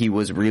up, that he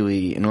was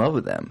really in love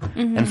with them.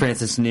 Mm-hmm. And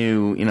Francis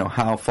knew,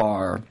 how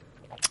far,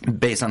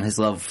 based on his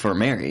love for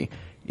Mary,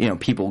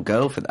 people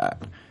go for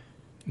that.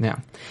 Yeah.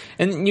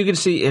 And you can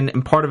see,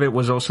 and part of it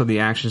was also the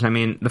actions. I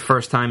mean, the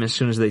first time, as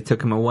soon as they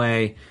took him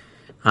away,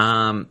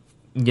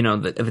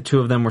 the two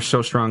of them were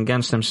so strong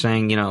against him,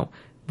 saying,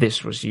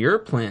 this was your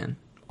plan.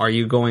 Are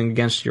you going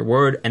against your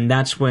word? And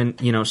that's when,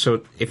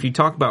 so if you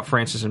talk about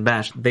Francis and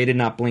Bash, they did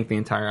not blink the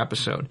entire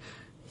episode.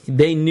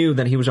 They knew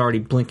that he was already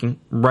blinking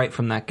right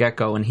from that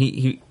get-go, and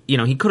he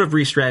could have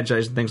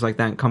re-strategized and things like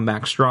that and come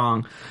back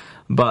strong,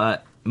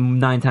 but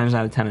 9 times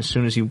out of 10, as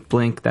soon as you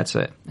blink, that's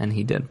it. And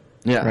he did.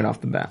 Yeah. Right off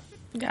the bat.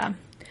 Yeah.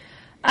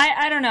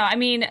 I don't know. I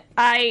mean,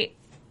 I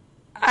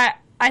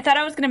thought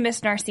I was going to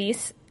miss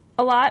Narcisse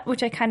a lot,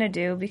 which I kind of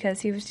do because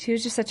he was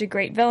just such a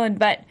great villain,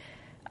 but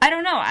I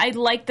don't know. I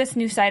like this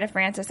new side of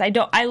Francis.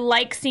 I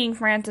like seeing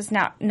Francis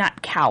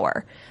not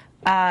cower.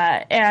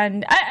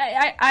 And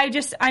I'm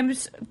just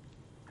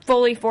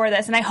fully for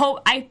this, and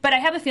but I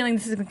have a feeling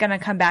this is going to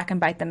come back and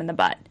bite them in the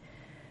butt.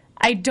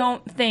 I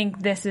don't think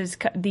this is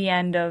the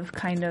end of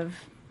kind of.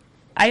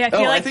 I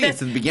feel like it's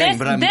the beginning,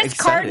 but I'm this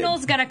excited.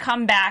 Cardinal's going to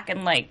come back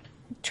and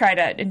try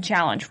to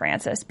challenge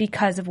Francis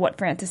because of what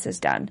Francis has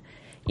done.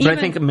 But I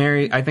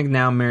think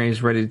now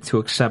Mary's ready to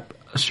accept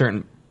a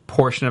certain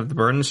portion of the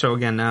burden. So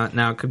again,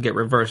 now it could get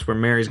reversed where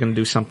Mary's going to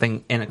do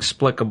something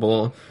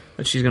inexplicable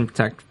that she's going to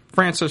protect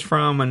Francis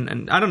from,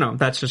 and I don't know.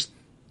 That's just,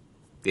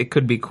 it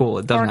could be cool.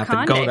 It doesn't have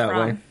to go that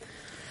way.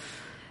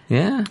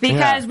 Yeah,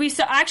 because we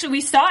saw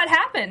it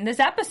happen this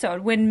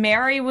episode when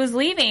Mary was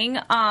leaving.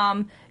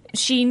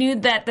 She knew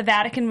that the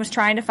Vatican was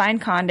trying to find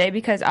Conde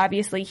because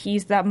obviously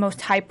he's the most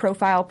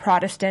high-profile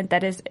Protestant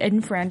that is in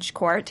French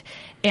court,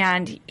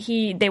 and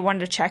they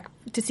wanted to check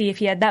to see if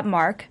he had that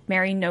mark.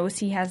 Mary knows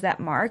he has that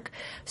mark,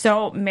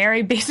 so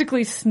Mary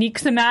basically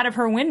sneaks him out of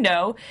her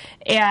window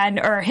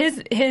or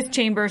his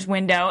chamber's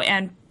window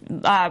and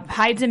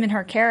hides him in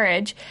her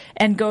carriage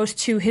and goes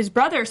to his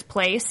brother's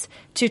place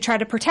to try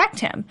to protect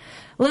him.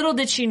 Little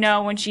did she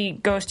know when she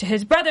goes to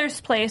his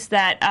brother's place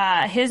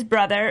that his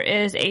brother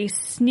is a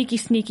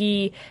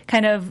sneaky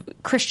kind of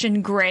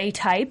Christian Grey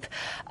type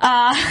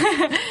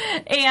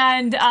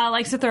and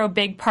likes to throw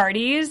big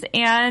parties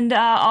and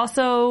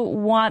also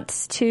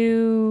wants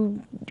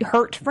to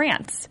hurt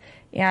France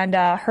and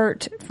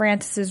hurt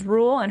Francis's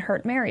rule and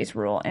hurt Mary's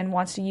rule and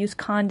wants to use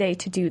Conde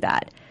to do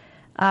that.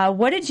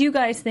 What did you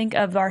guys think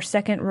of our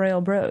second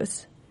Royal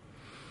Bros?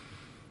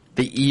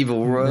 The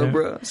evil Royal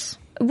Bros?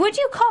 Would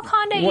you call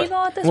Conde evil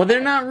at this point? Well, they're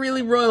not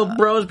really Royal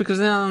Bros because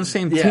they're not on the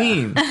same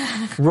team.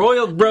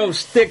 Royal Bros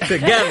stick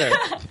together.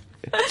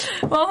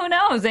 Well, who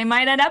knows? They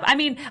might end up. I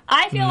mean,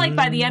 I feel like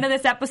by the end of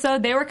this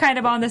episode, they were kind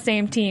of on the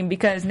same team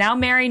because now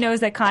Mary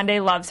knows that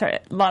Conde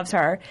loves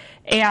her,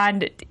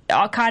 and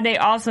Conde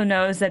also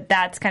knows that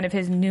that's kind of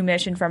his new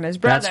mission from his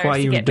brother. That's why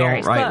you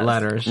don't write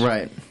letters.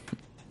 Right.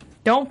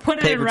 Don't put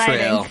it in Paper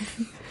trail.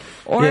 writing.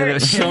 Or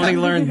Sony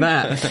learned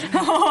that.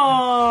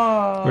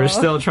 Oh. We're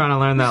still trying to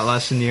learn that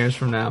lesson years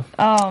from now.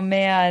 Oh,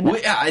 man. Well,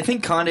 yeah, I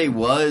think Condé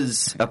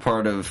was a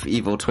part of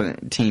Evil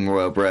Team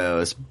Royal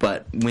Bros,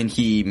 but when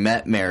he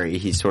met Mary,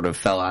 he sort of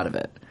fell out of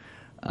it.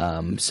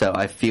 So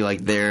I feel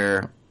like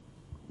their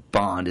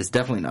bond is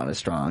definitely not as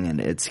strong, and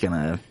it's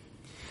gonna.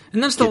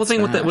 And that's the whole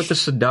thing with the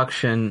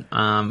seduction.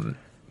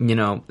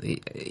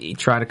 He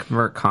tried to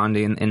convert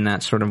Condé in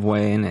that sort of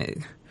way,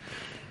 and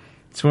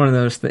it's one of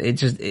those.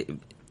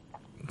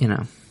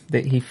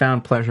 He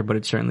found pleasure, but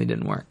it certainly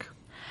didn't work.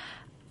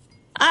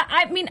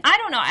 I mean, I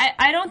don't know.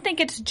 I don't think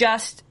it's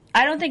just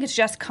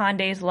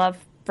Condé's love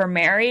for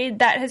Mary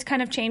that has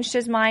kind of changed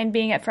his mind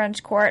being at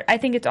French court. I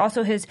think it's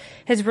also his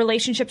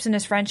relationships and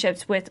his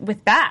friendships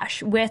with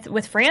Bash,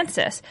 with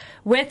Francis,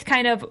 with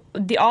kind of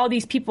all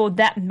these people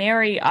that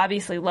Mary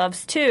obviously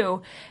loves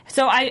too.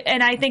 So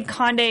I think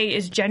Condé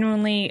is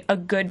genuinely a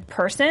good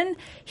person.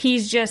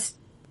 He's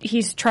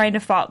trying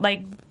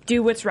to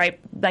do what's right,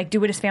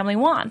 do what his family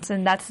wants,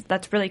 and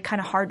that's really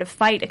kind of hard to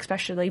fight,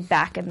 especially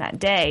back in that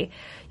day.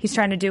 He's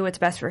trying to do what's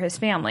best for his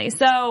family.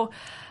 So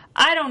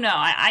I don't know.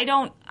 I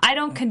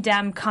don't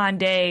condemn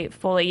Condé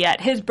fully yet.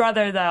 His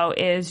brother though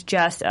is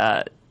just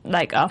a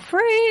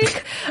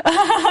freak.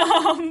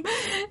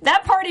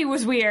 That party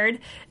was weird,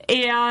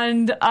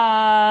 and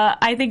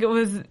I think it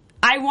was.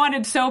 I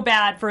wanted so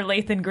bad for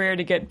Lathan Greer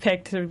to get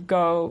picked to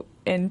go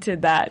into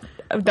the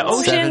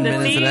ocean,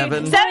 the sea. It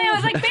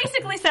was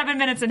basically 7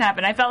 minutes in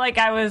heaven. I felt like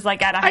I was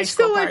at a high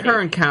school party. I still like her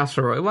and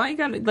Castleroy. Why you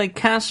got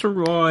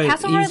Castleroy?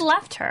 Castleroy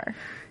left her.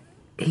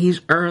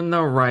 He's earned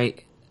the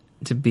right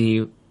to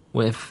be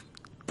with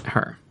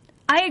her.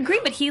 I agree,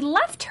 but he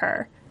left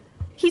her.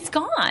 He's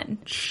gone.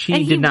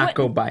 She did not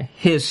go by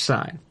his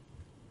side.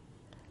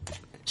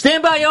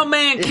 Stand by your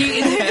man,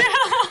 Keaton.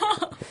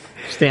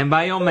 Stand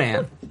by your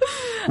man.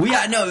 Well,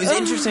 yeah, no, it was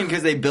interesting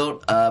because they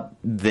built up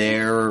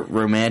their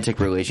romantic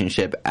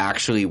relationship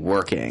actually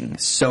working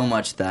so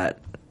much that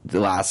the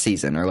last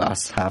season or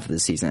last half of the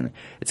season,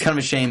 it's kind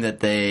of a shame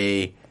that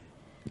they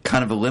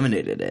kind of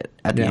eliminated it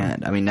at the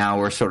end. I mean, now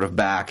we're sort of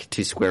back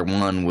to square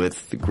one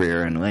with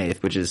Greer and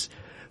Lath, which is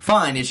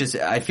fine. It's just,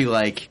 I feel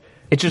like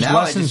I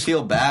just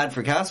feel bad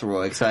for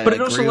Castleroy. But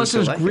it also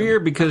lessens Greer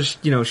because,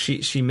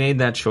 she made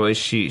that choice.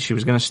 She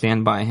was going to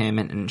stand by him,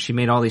 and she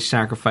made all these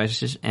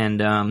sacrifices and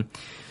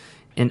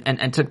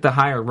took the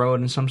higher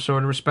road in some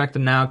sort of respect,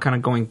 and now kind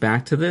of going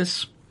back to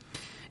this.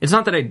 It's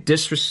not that I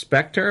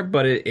disrespect her,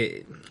 but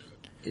I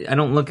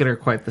don't look at her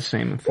quite the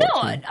same.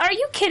 Unfortunately. No, are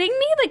you kidding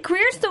me?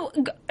 Greer's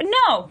the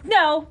no.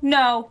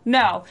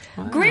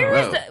 Greer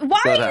is the, why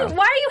are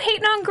you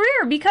hating on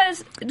Greer?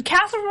 Because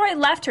Castleroy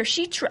left her.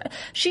 She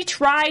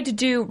tried to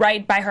do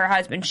right by her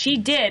husband. She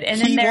did,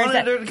 and then there's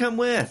wanted her to come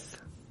with.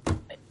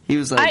 He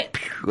was like,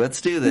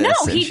 "Let's do this." No,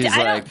 he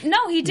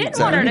didn't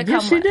want her to come.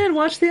 Yes, he did.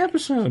 Watch the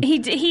episode. He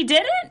didn't. He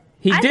did.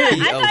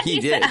 He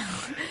did.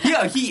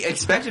 Yeah, he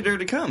expected her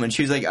to come, and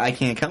she was like, "I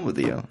can't come with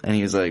you." And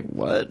he was like,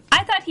 "What?"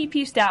 I thought he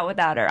pieced out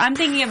without her. I'm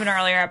thinking of an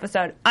earlier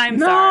episode. I'm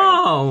sorry.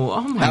 No!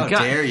 Oh my God!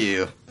 How dare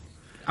you?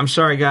 I'm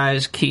sorry,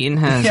 guys. Keaton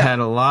has had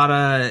a lot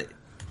of.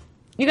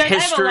 You guys,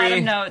 history. I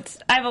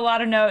have a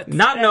lot of notes.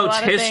 Not notes,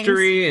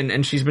 history,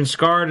 and she's been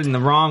scarred in the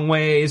wrong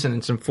ways, and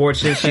it's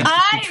unfortunate she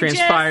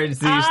transpires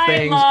these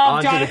things. I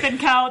love Jonathan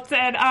Coutts,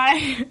 and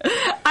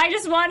I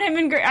just want him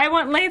and Greer. I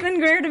want Lath and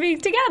Greer to be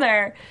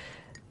together.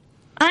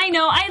 I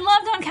know. I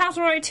love Don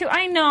Castleroy too.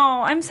 I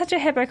know. I'm such a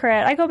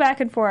hypocrite. I go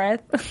back and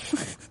forth.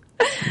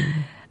 But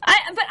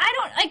I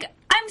don't like.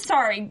 I'm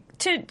sorry.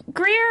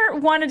 Greer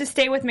wanted to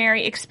stay with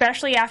Mary,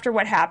 especially after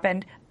what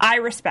happened. I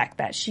respect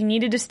that. She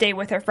needed to stay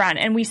with her friend.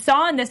 And we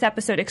saw in this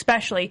episode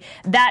especially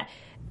that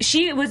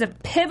she was a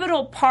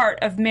pivotal part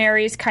of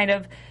Mary's kind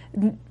of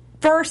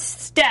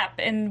first step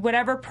in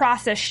whatever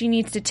process she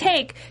needs to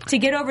take to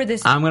get over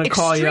this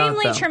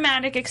extremely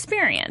traumatic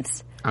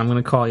experience. I'm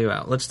going to call you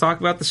out. Let's talk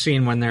about the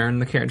scene when they're in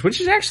the carriage,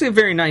 which is actually a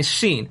very nice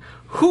scene.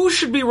 Who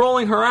should be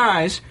rolling her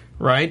eyes,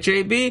 right,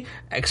 JB,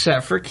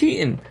 except for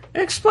Keaton?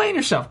 Explain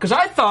yourself, because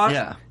I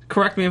thought,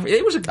 correct me if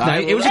it was a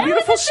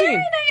beautiful scene. Very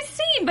nice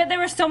scene, but there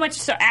was so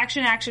much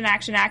action,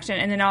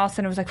 and then all of a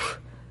sudden it was like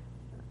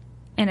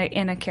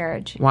in a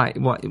carriage. Why?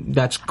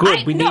 That's good.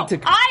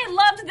 I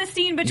loved the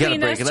scene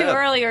between those two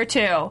earlier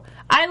too.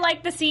 I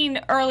liked the scene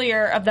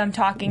earlier of them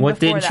talking. What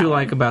didn't you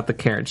like about the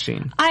carriage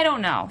scene? I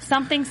don't know.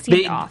 Something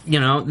seemed off.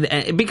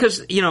 Because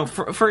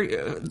for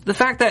the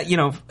fact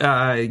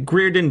that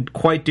Greer didn't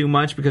quite do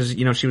much because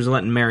she was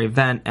letting Mary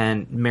vent,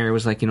 and Mary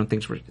was like,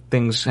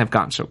 things have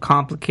gotten so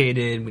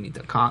complicated. We need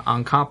to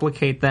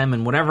uncomplicate them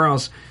and whatever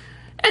else.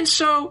 And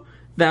so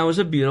that was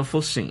a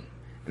beautiful scene.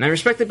 And I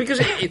respect it because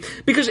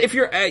if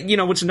you're,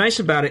 what's nice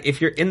about it, if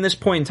you're in this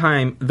point in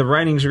time, the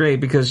writing's great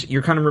because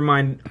you're kind of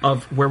reminded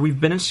of where we've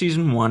been in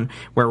season 1,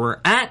 where we're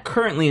at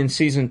currently in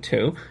season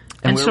 2,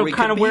 and so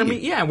kind of where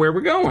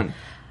we're going.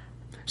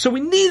 So we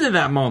needed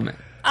that moment.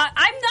 I'm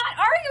not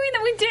arguing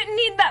that we didn't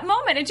need that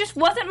moment. It just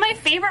wasn't my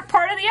favorite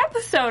part of the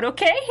episode,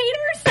 okay,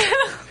 haters?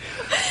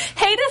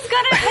 Hate is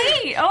gonna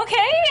hate,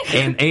 okay?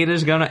 And 8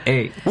 is gonna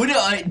 8.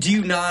 Do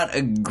you not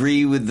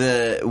agree with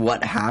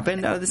what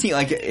happened out of the scene?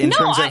 Like, in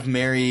terms of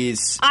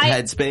Mary's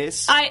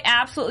headspace? I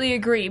absolutely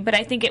agree, but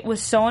I think it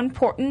was so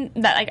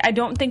important that, like, I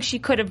don't think she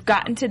could have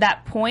gotten to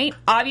that point.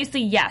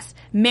 Obviously, yes,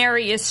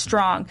 Mary is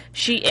strong.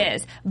 She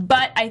is.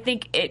 But I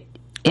think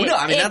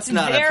that's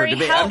not up for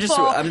debate. I'm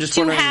just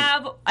wondering, to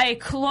have a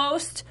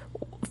close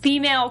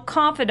female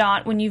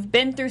confidant when you've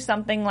been through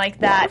something like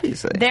that,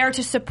 there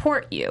to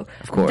support you.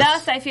 Of course.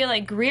 Thus, I feel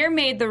like Greer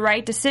made the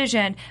right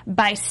decision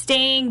by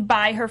staying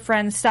by her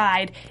friend's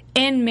side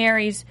in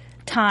Mary's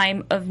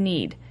time of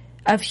need,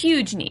 of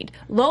huge need.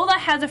 Lola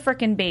has a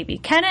frickin' baby.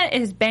 Kenna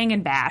is bang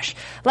and bash.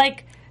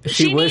 Like,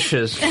 she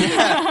wishes.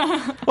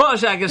 Well,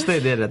 I guess they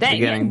did at the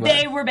beginning.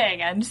 They were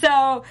banging.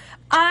 So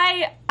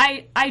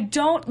I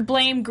don't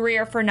blame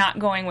Greer for not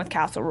going with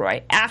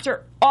Castleroy.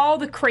 After all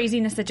the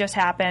craziness that just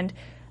happened,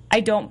 I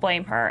don't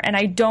blame her, and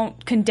I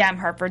don't condemn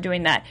her for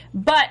doing that.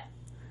 But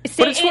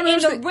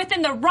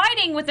within the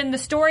writing, within the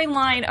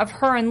storyline of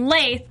her and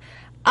Laith,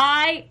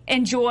 I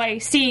enjoy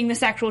seeing the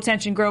sexual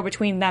tension grow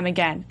between them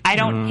again. I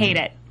don't hate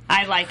it.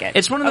 I like it.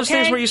 It's one of those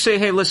things where you say,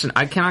 hey, listen,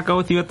 I cannot go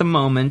with you at the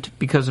moment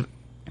because of...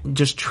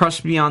 Just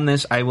trust me on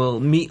this. I will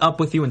meet up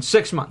with you in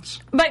 6 months.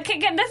 But this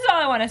is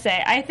all I want to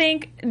say. I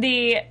think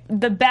the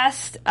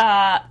best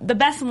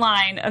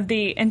line of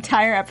the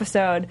entire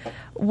episode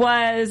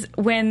was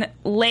when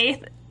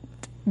Laith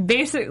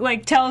basically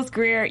tells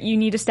Greer, you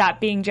need to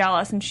stop being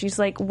jealous, and she's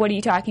like, what are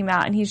you talking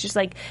about? And he's just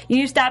like, you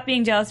need to stop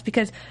being jealous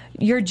because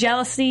your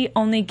jealousy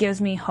only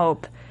gives me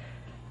hope.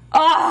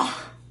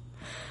 Oh,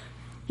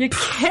 you're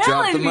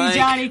killing me,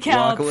 Johnny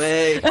Kelp. Walk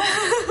away.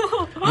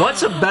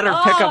 What's a better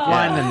pickup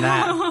line than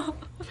that?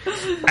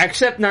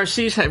 Except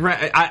Narcisse,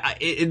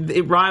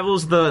 it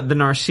rivals the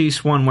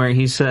Narcisse one where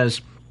he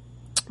says,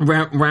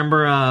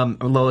 remember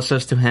Lola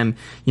says to him,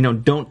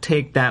 don't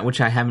take that which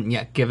I haven't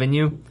yet given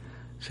you.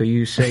 So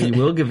you say you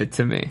will give it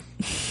to me.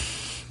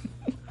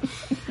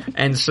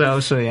 And so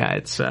yeah,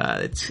 it's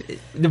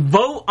the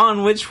vote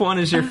on which one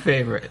is your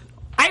favorite.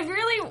 I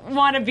really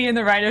want to be in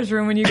the writer's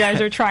room when you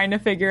guys are trying to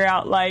figure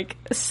out, like,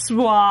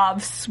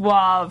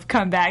 suave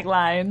comeback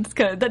lines.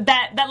 'Cause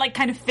that like,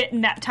 kind of fit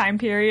in that time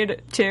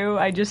period, too.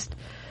 I just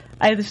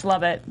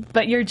love it.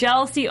 But your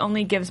jealousy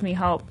only gives me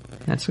hope.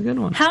 That's a good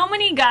one. How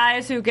many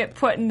guys who get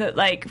put in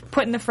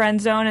the friend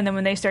zone, and then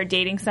when they start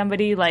dating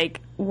somebody, like,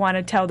 want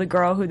to tell the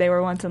girl who they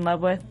were once in love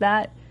with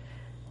that?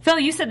 Phil,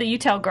 you said that you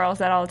tell girls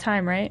that all the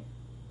time, right?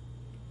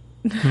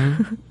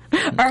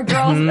 Are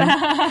girls...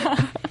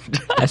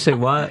 I say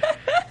what?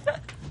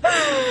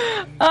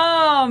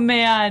 Oh,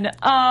 man.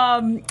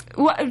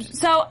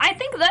 So I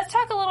think let's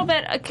talk a little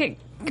bit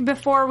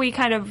before we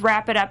kind of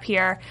wrap it up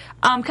here.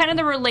 Kind of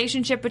the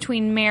relationship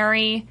between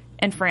Mary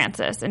and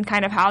Francis and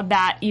kind of how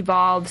that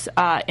evolves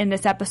in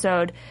this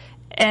episode.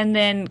 And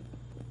then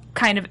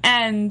kind of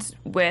ends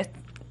with,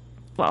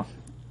 well,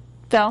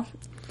 Phil?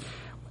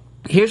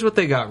 Here's what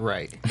they got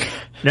right.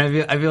 And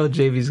I feel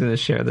JV's going to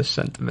share this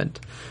sentiment.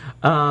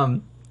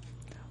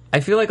 I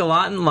feel like a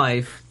lot in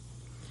life,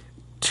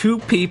 two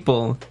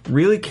people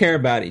really care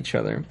about each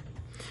other,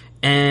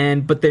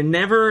 but they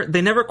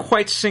never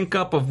quite sync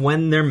up of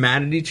when they're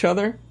mad at each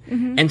other,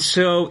 and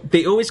so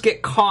they always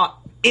get caught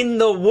in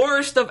the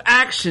worst of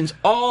actions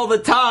all the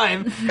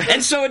time,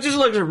 and so it just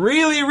looks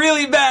really,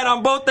 really bad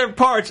on both their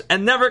parts,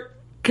 and never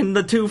can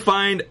the two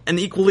find an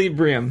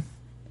equilibrium.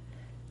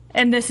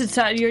 And this is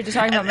you're just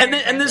talking about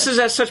Mary. And this is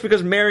as such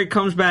because Mary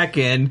comes back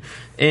in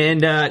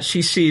and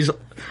she sees.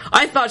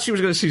 I thought she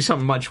was going to see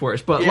something much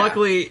worse, but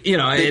luckily,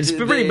 it's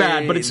pretty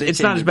bad. But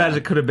it's not as bad as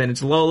it could have been.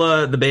 It's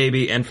Lola, the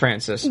baby, and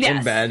Francis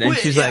in bed, and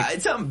she's like,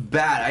 "It's not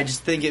bad." I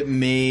just think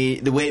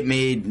the way it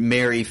made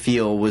Mary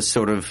feel was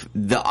sort of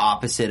the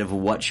opposite of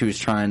what she was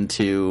trying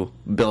to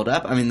build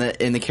up. I mean,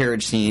 in the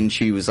carriage scene,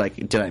 she was like,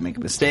 "Did I make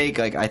a mistake?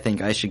 Like, I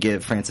think I should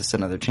give Francis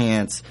another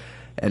chance,"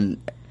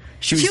 and.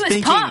 She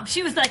was pumped.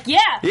 She was like,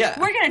 yeah,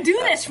 we're going to do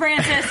this,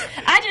 Francis.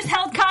 I just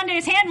held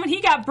Conde's hand when he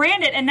got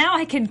branded, and now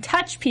I can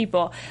touch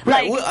people.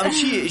 Right. Like, well,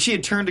 she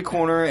had turned a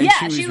corner,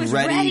 and she was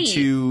ready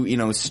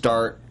to,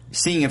 start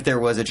seeing if there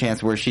was a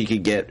chance where she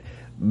could get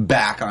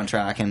back on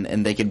track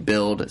and they could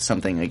build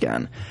something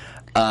again.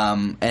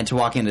 And to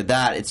walk into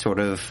that, it sort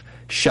of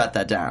shut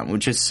that down,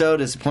 which is so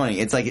disappointing.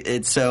 It's like,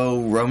 it's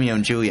so Romeo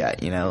and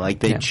Juliet, like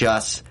they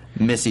just...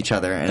 miss each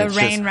other, and the it's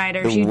rain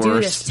riders, you do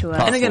this to us.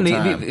 And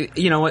again,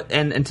 you know what?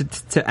 And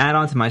to add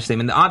on to my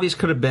statement, the obvious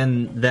could have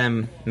been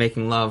them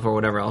making love or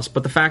whatever else,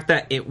 but the fact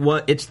that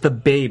it's the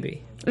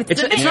baby.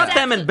 It's not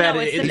them in bed.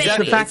 It's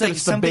the fact that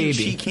it's the baby.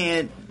 She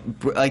can't.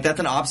 Like,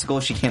 that's an obstacle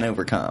she can't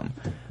overcome.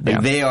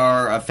 Like, they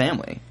are a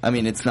family. I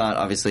mean, it's not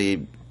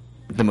obviously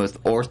the most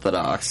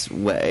orthodox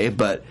way,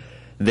 but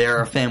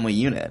they're a family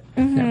unit.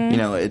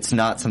 It's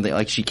not something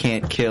like she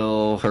can't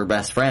kill her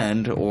best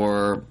friend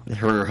or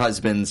her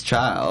husband's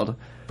child.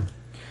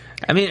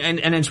 I mean,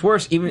 and it's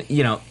worse. Even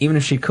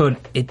if she could,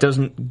 it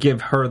doesn't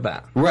give her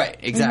that. Right.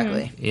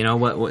 Exactly.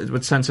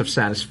 What sense of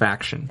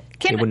satisfaction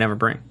it would never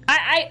bring.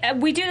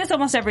 We do this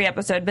almost every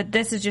episode, but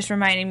this is just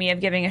reminding me of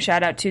giving a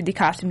shout out to the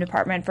costume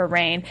department for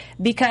Rain,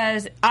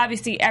 because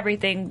obviously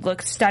everything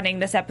looks stunning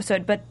this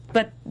episode,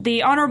 but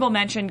the honorable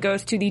mention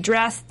goes to the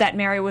dress that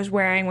Mary was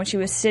wearing when she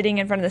was sitting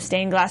in front of the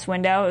stained glass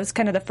window. It was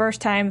kind of the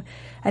first time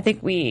I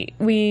think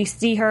we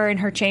see her in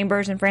her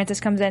chambers and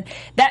Frances comes in.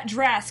 That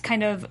dress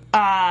kind of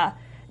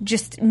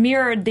just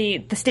mirrored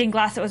the stained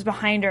glass that was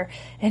behind her,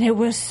 and it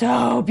was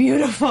so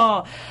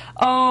beautiful.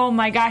 Oh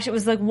my gosh, it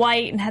was like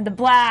white and had the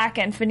black,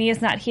 and Fania's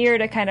not here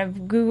to kind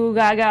of goo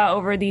gaga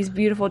over these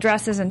beautiful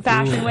dresses and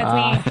fashion with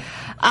me.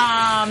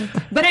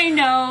 But I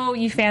know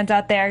you fans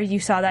out there, you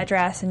saw that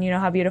dress and you know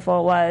how beautiful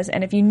it was,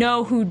 and if you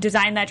know who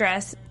designed that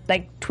dress,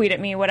 like, tweet at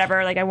me,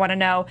 whatever, like, I want to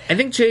know. I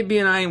think JB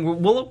and I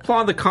will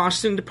applaud the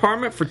costume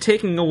department for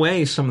taking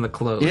away some of the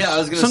clothes. Yeah, I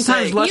was going to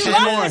say,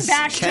 sometimes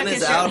less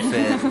Kenna's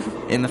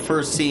outfit in the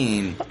first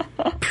scene,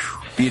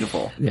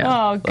 beautiful.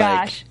 Yeah. Oh,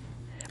 gosh.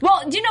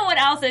 Well, do you know what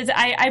else is?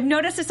 I've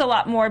noticed this a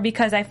lot more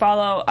because I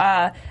follow,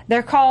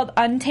 they're called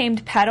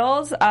Untamed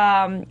Petals.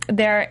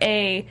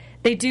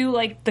 They do,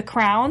 like, the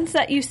crowns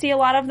that you see a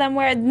lot of them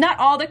wear. Not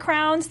all the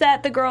crowns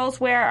that the girls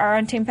wear are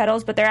Untamed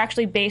Petals, but they're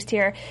actually based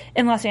here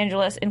in Los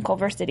Angeles, in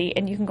Culver City,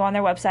 and you can go on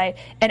their website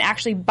and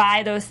actually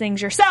buy those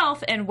things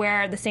yourself and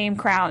wear the same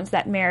crowns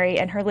that Mary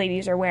and her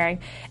ladies are wearing.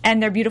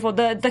 And they're beautiful.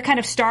 The kind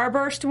of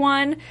starburst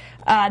one,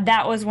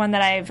 that was one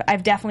that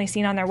I've definitely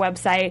seen on their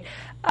website.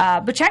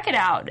 But check it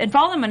out and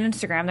follow them on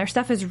Instagram. Their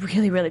stuff is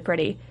really, really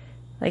pretty.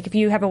 Like, if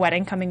you have a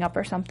wedding coming up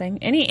or something,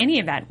 any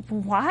event,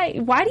 why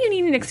do you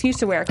need an excuse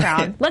to wear a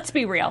crown? Let's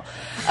be real.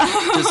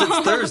 Just it's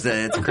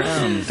Thursday. It's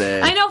crown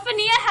day. I know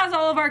Fania has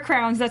all of our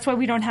crowns. That's why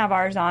we don't have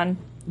ours on.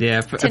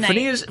 Yeah,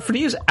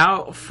 Fania's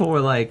out for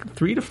like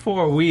 3 to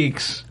 4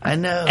 weeks. I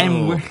know,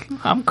 and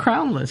I'm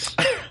crownless.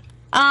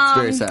 It's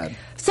very sad.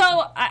 So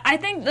I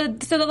think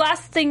the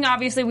last thing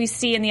obviously we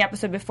see in the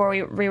episode before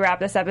we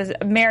wrap this up is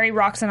Mary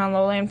rocks in on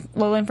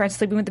Lola and Frances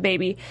sleeping with the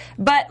baby.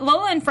 But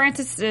Lola and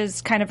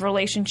Frances's kind of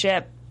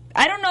relationship,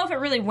 I don't know if it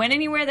really went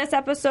anywhere this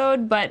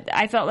episode, but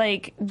I felt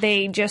like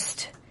they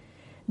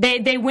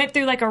went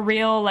through like a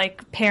real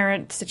like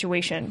parent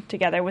situation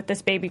together with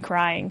this baby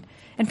crying.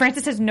 And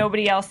Frances has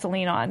nobody else to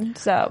lean on.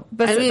 So,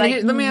 but I mean,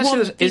 like, let me ask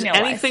you this: is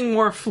anything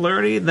more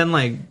flirty than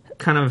like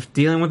kind of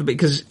dealing with it?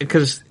 Because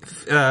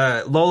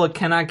Lola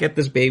cannot get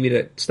this baby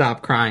to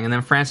stop crying, and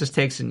then Frances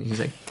takes it and he's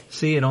like,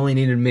 see, it only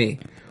needed me.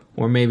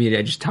 Or maybe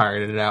I just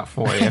tired it out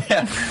for you.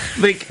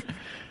 Like,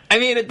 I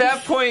mean, at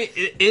that point,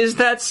 is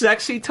that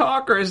sexy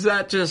talk or is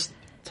that just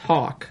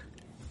talk?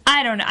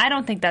 I don't know. I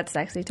don't think that's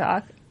sexy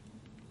talk.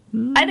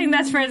 I think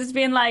that's Frances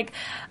being like,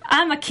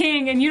 I'm a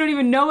king and you don't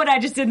even know what I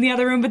just did in the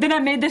other room, but then I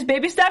made this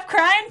baby stop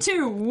crying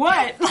too.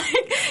 What?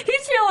 Like,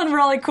 he's feeling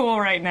really cool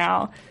right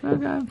now.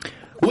 Okay.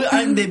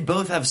 Well, they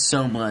both have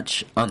so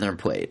much on their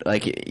plate.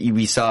 Like,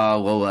 we saw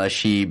Lola,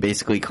 she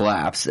basically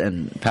collapsed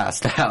and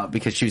passed out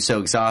because she was so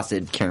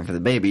exhausted caring for the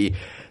baby.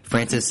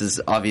 Frances is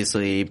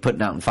obviously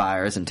putting out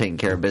fires and taking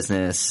care of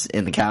business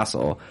in the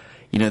castle.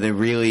 You know, they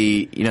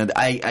really,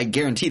 I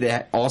guarantee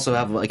they also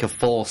have like a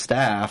full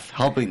staff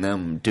helping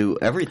them do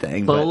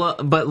everything.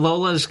 But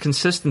Lola's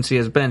consistency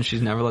has been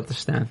she's never let the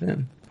staff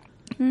in.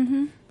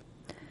 Mm-hmm.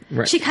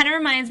 Right. She kind of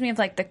reminds me of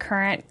like the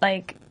current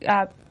like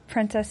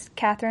Princess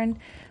Catherine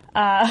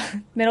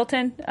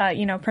Middleton,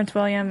 Prince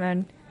William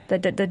and the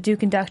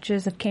Duke and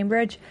Duchess of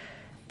Cambridge.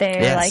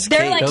 They're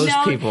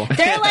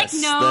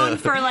known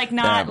for like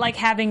not like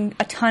having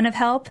a ton of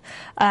help.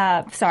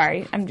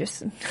 Sorry,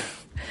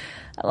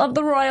 I love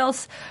the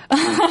royals.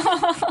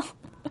 But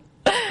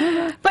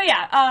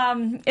yeah,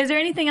 is there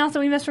anything else that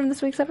we missed from this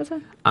week's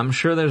episode? I'm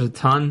sure there's a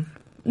ton.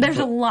 There's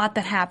a lot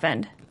that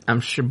happened. I'm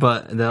sure,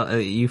 but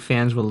you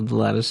fans will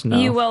let us know.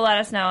 You will let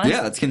us know. Yeah,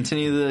 let's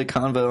continue the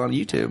convo on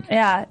YouTube.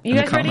 Yeah. You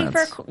guys ready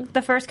for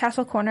the first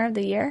Castle Corner of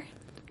the year?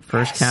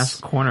 First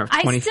Castle Corner of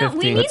 2015.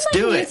 We need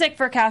music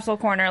for Castle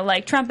Corner,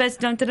 like trumpets,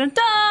 dun dun dun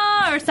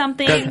dun, or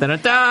something. Dun dun dun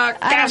dun,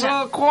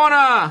 Castle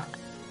Corner!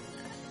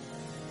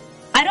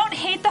 I don't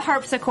hate the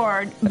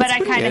harpsichord, but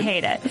I kind of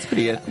hate it. It's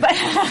pretty good. But,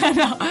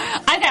 no.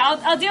 Okay,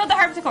 I'll deal with the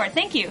harpsichord.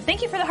 Thank you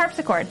for the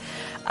harpsichord.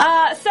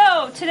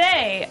 So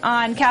today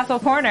on Castle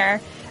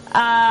Corner,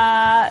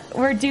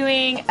 we're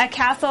doing a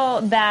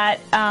castle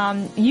that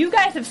you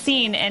guys have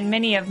seen in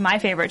many of my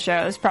favorite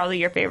shows, probably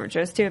your favorite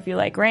shows too. If you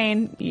like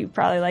Reign, you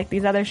probably like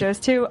these other shows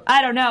too.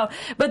 I don't know.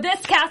 But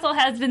this castle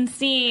has been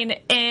seen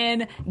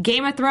in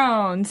Game of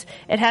Thrones.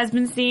 It has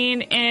been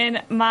seen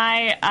in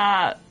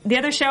my the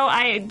other show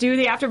I do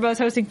the AfterBuzz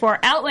hosting for,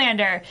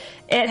 Outlander.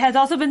 It has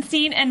also been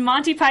seen in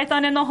Monty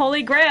Python and the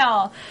Holy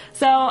Grail.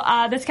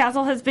 So this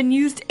castle has been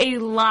used a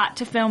lot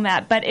to film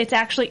at, but it's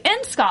actually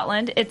in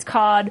Scotland. It's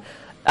called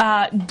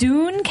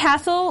Doune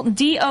Castle,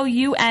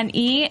 Doune.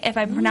 If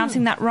I'm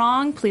pronouncing that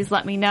wrong, please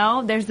let me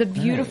know. There's the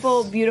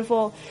beautiful,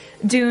 beautiful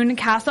Doune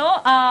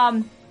Castle.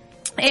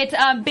 It's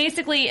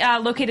basically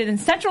located in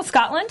central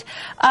Scotland.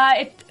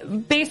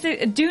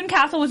 Doune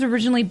Castle was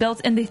originally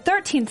built in the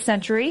 13th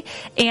century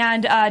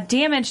and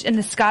damaged in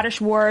the Scottish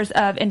Wars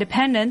of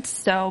Independence.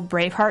 So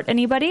Braveheart,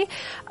 anybody?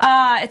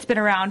 It's been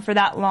around for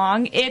that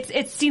long.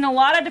 It's seen a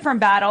lot of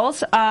different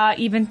battles,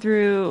 even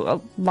through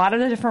a lot of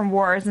the different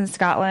wars in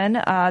Scotland.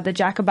 The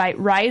Jacobite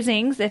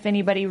Risings, if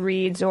anybody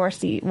reads or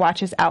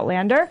watches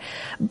Outlander.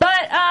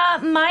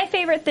 But my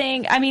favorite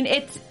thing, I mean,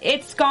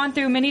 it's gone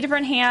through many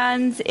different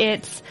hands.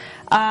 It's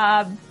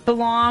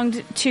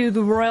belonged to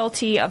the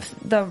royalty of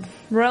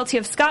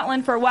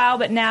Scotland for a while,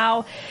 but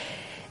now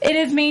it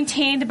is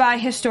maintained by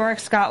Historic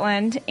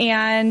Scotland.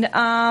 And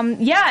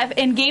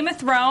in Game of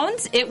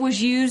Thrones, it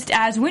was used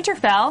as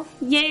Winterfell.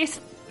 Yay,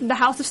 the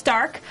House of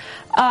Stark.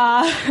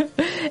 And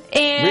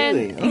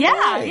really? Okay.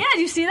 Yeah. Do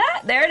you see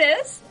that? There it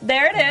is.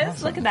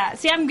 Awesome. Look at that.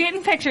 See, I'm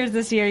getting pictures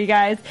this year, you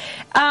guys.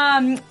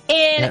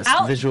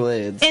 Visual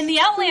aids. In the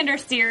Outlander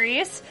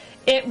series,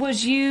 it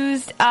was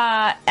used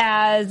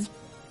as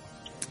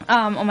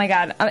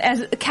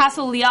as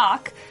Castle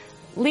Leoch,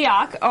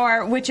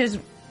 which is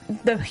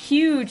the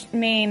huge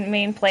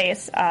main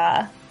place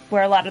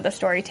where a lot of the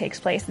story takes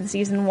place in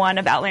season 1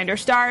 of Outlander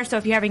Stars. So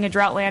if you're having a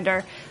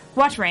Droughtlander,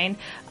 watch Rain.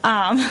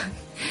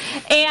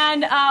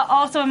 And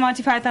also in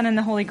Monty Python and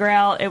the Holy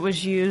Grail, it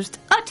was used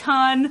a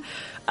ton.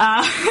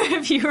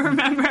 If you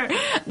remember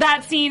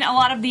that scene, a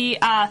lot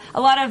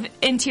of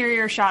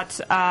interior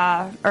shots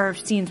or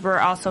scenes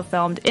were also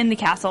filmed in the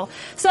castle.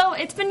 So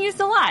it's been used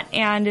a lot,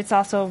 and it's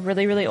also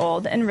really, really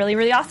old and really,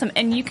 really awesome.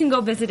 And you can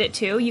go visit it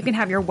too. You can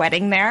have your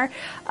wedding there.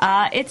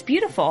 It's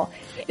beautiful.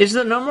 Is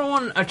the number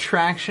one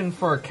attraction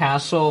for a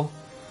castle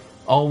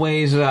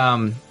always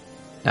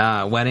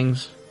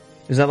weddings?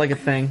 Is that like a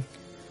thing?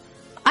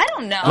 I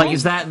don't know. Like,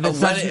 is that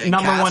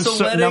number one?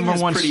 Number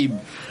one, pretty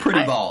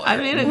baller. I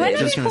mean,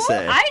 just gonna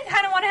say, I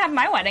kind of want to have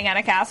my wedding at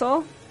a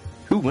castle.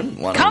 Who wouldn't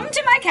want to? Come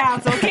to my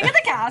castle, king of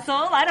the castle.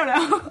 I don't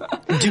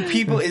know. Do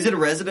people? Is it a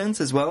residence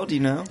as well? Do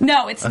you know?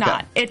 No, it's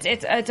not.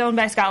 It's owned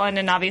by Scotland,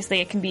 and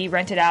obviously it can be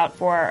rented out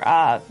for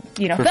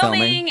for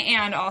filming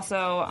and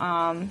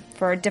also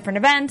for different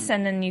events,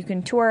 and then you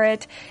can tour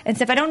it and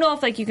stuff. I don't know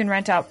if you can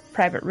rent out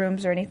private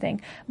rooms or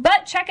anything,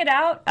 but check it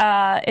out.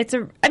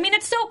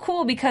 It's so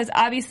cool because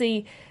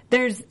obviously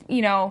there's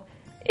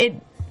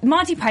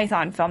Monty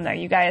Python filmed there,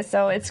 you guys,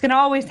 so it's going to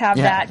always have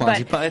that.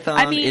 Monty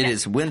Python, it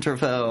is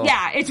Winterfell.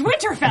 Yeah, it's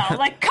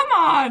Winterfell. Come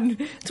on!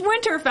 It's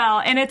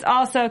Winterfell, and it's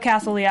also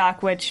Castle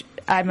Leoch, which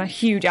I'm a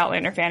huge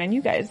Outlander fan, and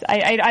you guys,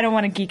 I don't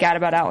want to geek out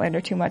about Outlander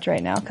too much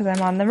right now, because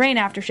I'm on the Rain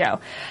After Show.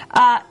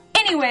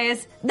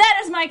 Anyways,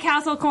 that is my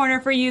Castle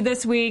Corner for you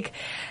this week.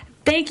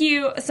 Thank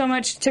you so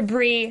much to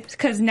Bree,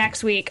 because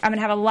next week I'm going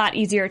to have a lot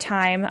easier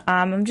time.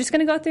 I'm just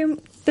going to go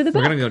through the book.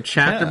 We're going to go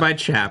chapter by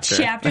chapter.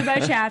 Chapter by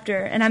chapter,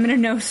 and I'm going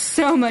to know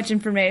so much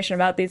information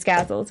about these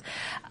castles.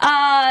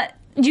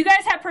 Do you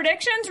guys have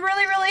predictions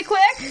really, really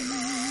quick?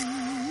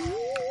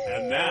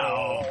 And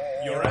now,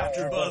 your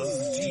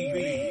AfterBuzz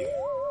TV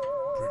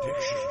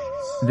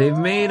predictions. They've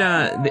made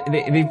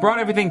they've brought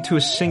everything to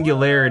a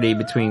singularity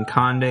between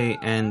Condé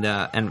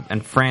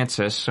and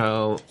Francis,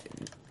 so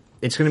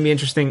it's going to be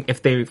interesting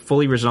if they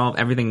fully resolve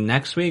everything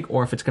next week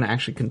or if it's going to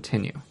actually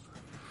continue.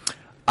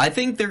 I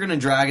think they're going to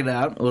drag it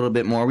out a little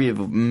bit more. We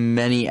have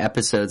many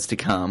episodes to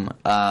come.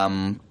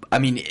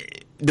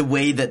 The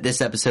way that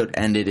this episode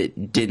ended,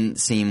 it didn't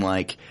seem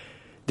like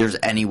there's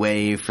any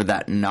way for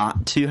that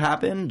not to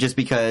happen, just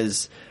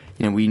because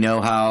we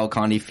know how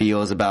Condé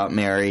feels about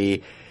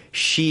Mary.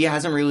 She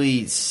hasn't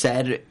really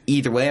said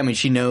either way. I mean,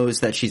 she knows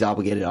that she's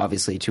obligated,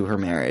 obviously, to her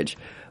marriage,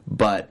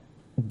 but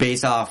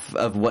based off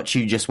of what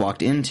she just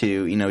walked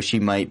into, she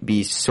might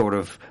be sort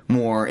of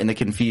more in the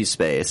confused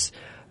space.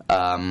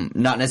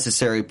 Not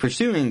necessarily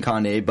pursuing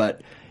Condé,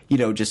 but,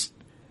 just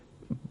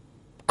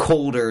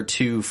colder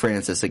to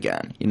Francis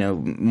again.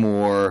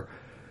 More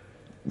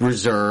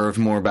reserved,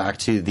 more back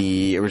to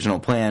the original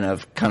plan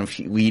of kind of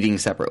leading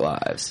separate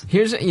lives.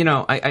 Here's,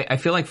 I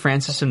feel like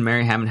Francis and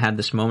Mary haven't had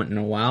this moment in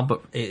a while,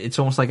 but it's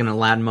almost like an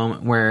Aladdin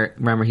moment where,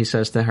 remember, he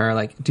says to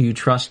her, do you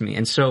trust me?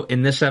 And so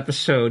in this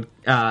episode,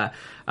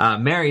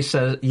 Mary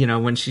says,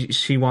 when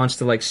she wants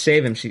to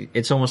save him,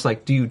 it's almost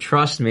like, do you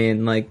trust me?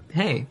 And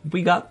hey,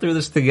 we got through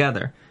this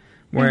together.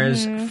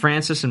 Whereas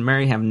Francis and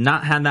Mary have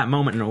not had that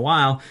moment in a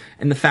while,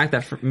 and the fact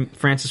that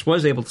Francis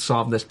was able to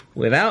solve this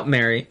without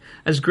Mary,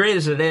 as great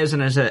as it is,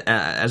 and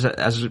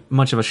as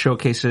much of a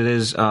showcase it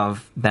is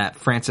of that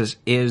Francis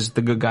is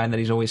the good guy that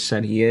he's always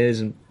said he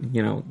is, and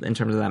in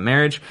terms of that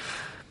marriage,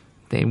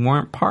 they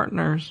weren't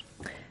partners.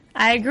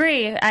 I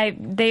agree.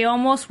 They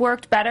almost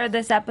worked better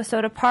this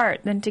episode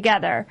apart than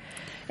together.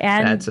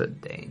 And that's a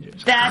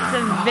dangerous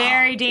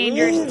very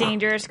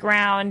dangerous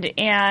ground.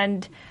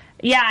 And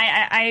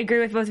yeah, I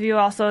agree with both of you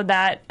also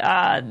that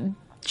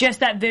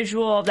just that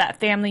visual of that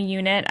family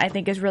unit, I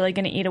think, is really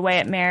going to eat away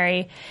at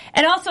Mary.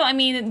 And also, I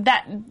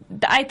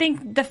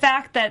think the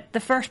fact that the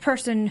first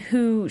person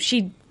who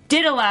she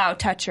did allow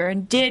touch her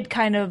and did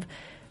kind of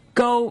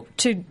go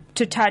to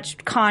touch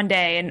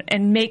Condé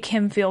and make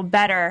him feel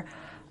better,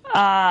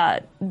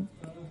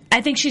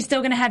 I think she's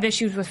still going to have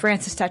issues with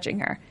Frances touching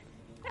her.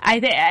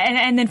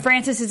 And then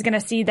Frances is going to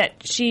see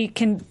that she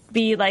can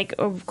be like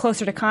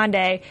closer to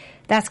Conde.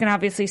 That's going to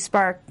obviously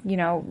spark,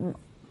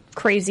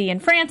 crazy in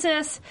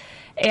Frances.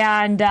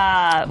 And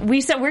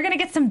we're going to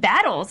get some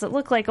battles that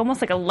look like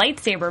almost like a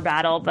lightsaber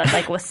battle, but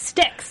like with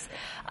sticks.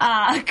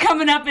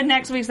 Coming up in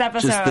next week's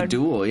episode. Just the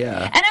duel,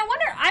 yeah. And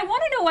I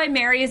want to know why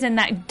Mary is in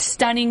that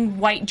stunning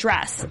white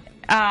dress.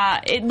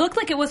 It looked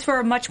like it was for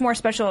a much more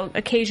special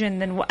occasion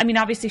than,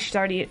 obviously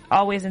she's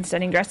always in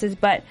stunning dresses,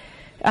 but,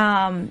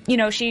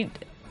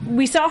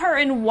 we saw her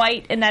in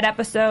white in that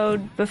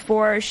episode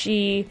before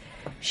she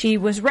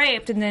was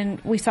raped, and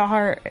then we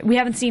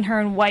haven't seen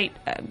her in white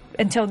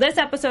until this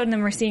episode, and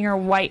then we're seeing her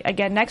white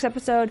again next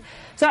episode.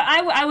 So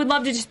I would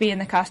love to just be in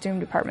the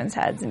costume department's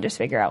heads and just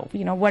figure out,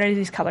 what do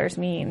these colors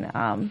mean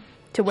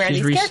to where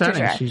these characters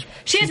are at.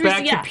 She's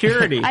back to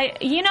purity. And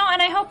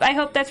I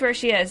hope that's where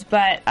she is,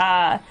 but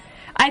I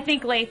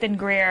think Lath and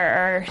Greer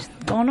are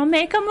gonna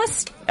make a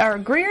mistake, or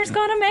Greer's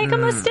gonna make a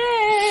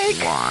mistake.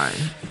 Why?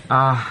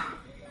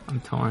 I'm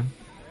torn.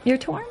 You're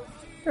torn?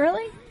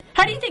 Really?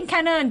 How do you think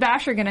Kenna and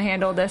Bash are going to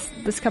handle this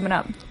coming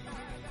up?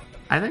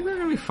 I think they're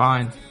going to be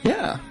fine.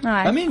 Yeah.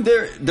 Right.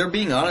 They're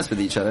being honest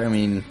with each other.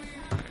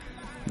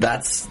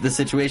 That's the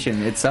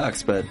situation. It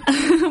sucks, but...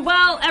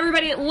 Well,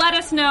 everybody, let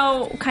us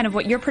know kind of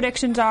what your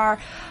predictions are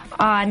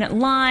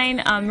online.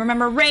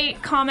 Remember,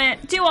 rate,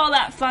 comment, do all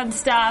that fun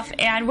stuff.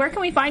 And where can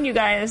we find you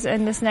guys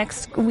in this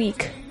next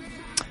week?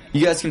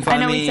 You guys can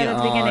find me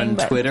on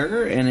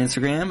Twitter and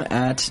Instagram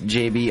at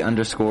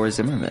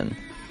JB_Zimmerman.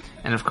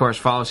 And of course,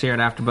 follow us here at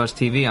AfterBuzz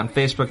TV on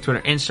Facebook, Twitter,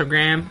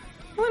 Instagram.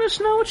 Let us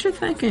know what you're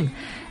thinking.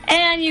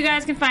 And you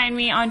guys can find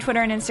me on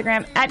Twitter and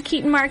Instagram at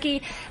Keaton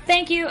Markey.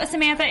 Thank you,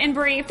 Samantha and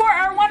Bree, for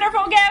our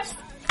wonderful gifts.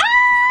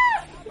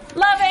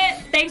 Love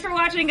it. Thanks for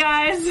watching,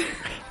 guys.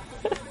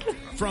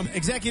 From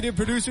executive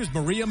producers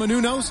Maria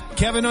Menounos,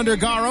 Kevin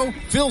Undergaro,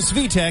 Phil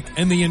Svitek,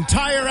 and the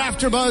entire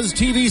AfterBuzz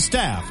TV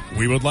staff,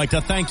 we would like to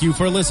thank you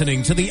for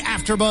listening to the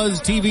AfterBuzz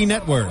TV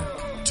network.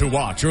 To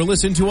watch or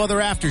listen to other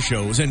after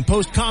shows and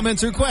post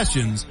comments or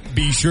questions,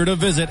 be sure to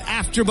visit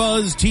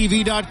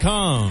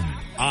AfterBuzzTV.com.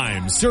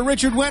 I'm Sir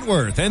Richard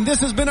Wentworth, and this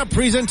has been a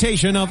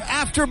presentation of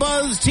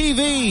AfterBuzz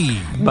TV.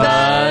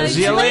 Buzz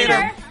you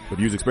later. The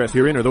views expressed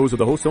herein are those of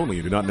the hosts only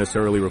and do not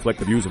necessarily reflect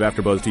the views of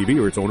AfterBuzz TV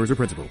or its owners or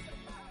principals.